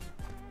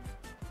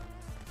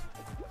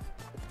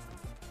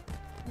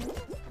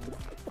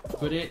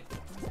 Good hit.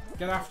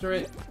 Get after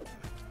it.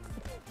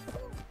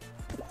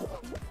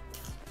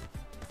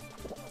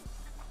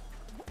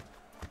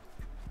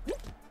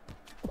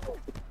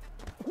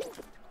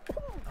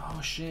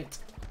 Oh, shit.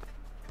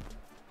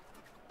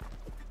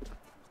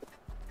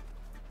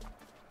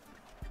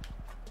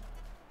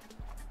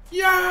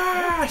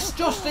 Yes!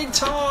 Just in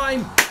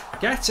time!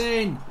 Get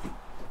in!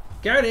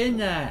 Get in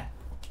there!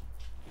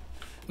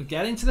 We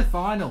get into the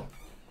final.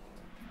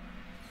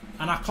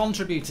 And I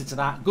contributed to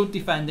that. Good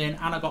defending,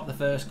 and I got the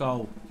first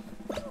goal.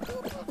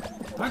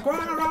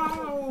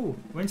 Aguero!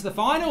 We're into the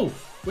final.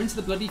 We're into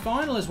the bloody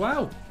final as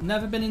well.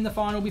 Never been in the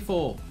final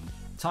before.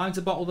 Time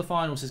to bottle the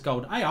final, says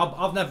Gold. Hey,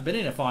 I've never been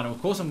in a final.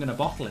 Of course I'm going to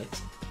bottle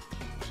it.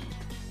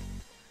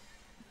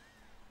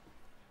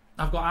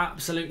 I've got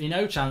absolutely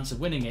no chance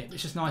of winning it.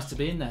 It's just nice to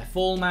be in there.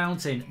 Fall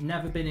Mountain.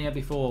 Never been here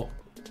before.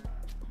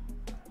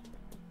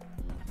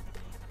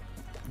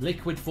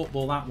 Liquid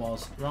football that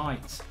was.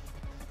 Right.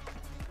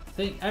 I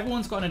think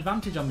everyone's got an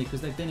advantage on me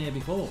because they've been here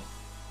before.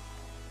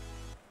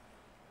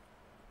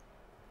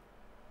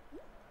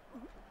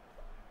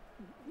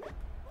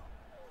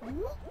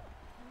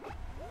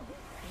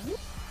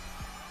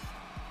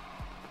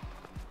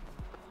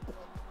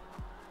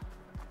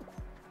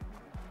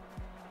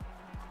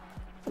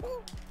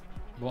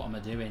 What am I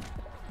doing?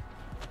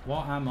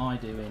 What am I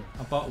doing?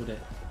 I bottled it.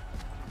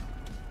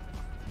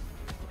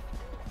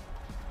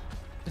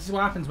 This is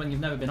what happens when you've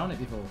never been on it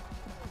before.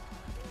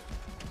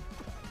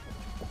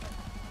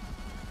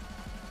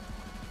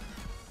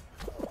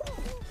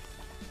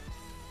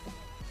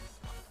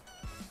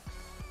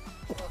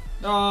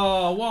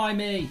 Oh, why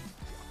me?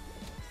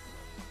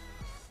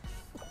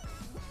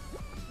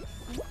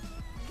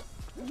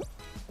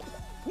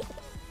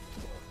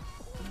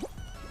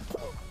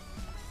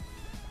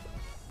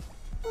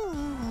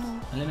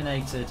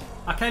 Eliminated.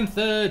 I came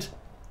third.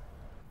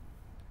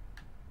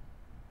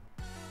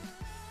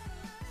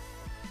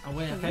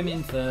 I came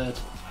in third.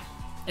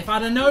 If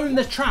I'd have known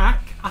the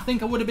track, I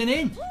think I would have been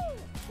in.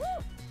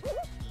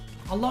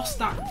 I lost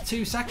that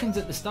 2 seconds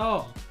at the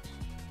start.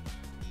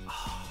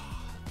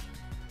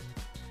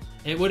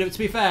 It would have, to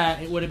be fair,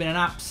 it would have been an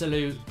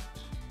absolute.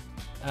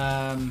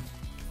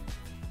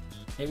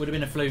 It It would have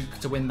been a fluke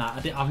to win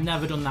that. I've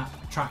never done that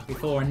track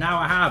before, and now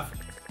I have.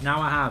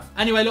 Now I have.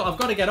 Anyway, look, I've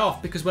got to get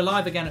off because we're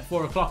live again at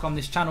 4 o'clock on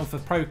this channel for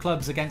Pro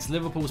Clubs against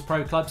Liverpool's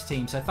Pro Clubs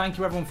team. So thank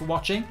you everyone for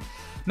watching.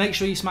 Make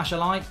sure you smash a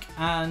like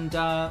and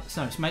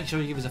make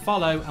sure you give us a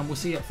follow, and we'll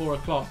see you at 4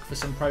 o'clock for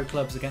some Pro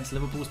Clubs against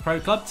Liverpool's Pro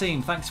Club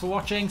team. Thanks for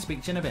watching.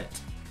 Speak to you in a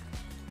bit.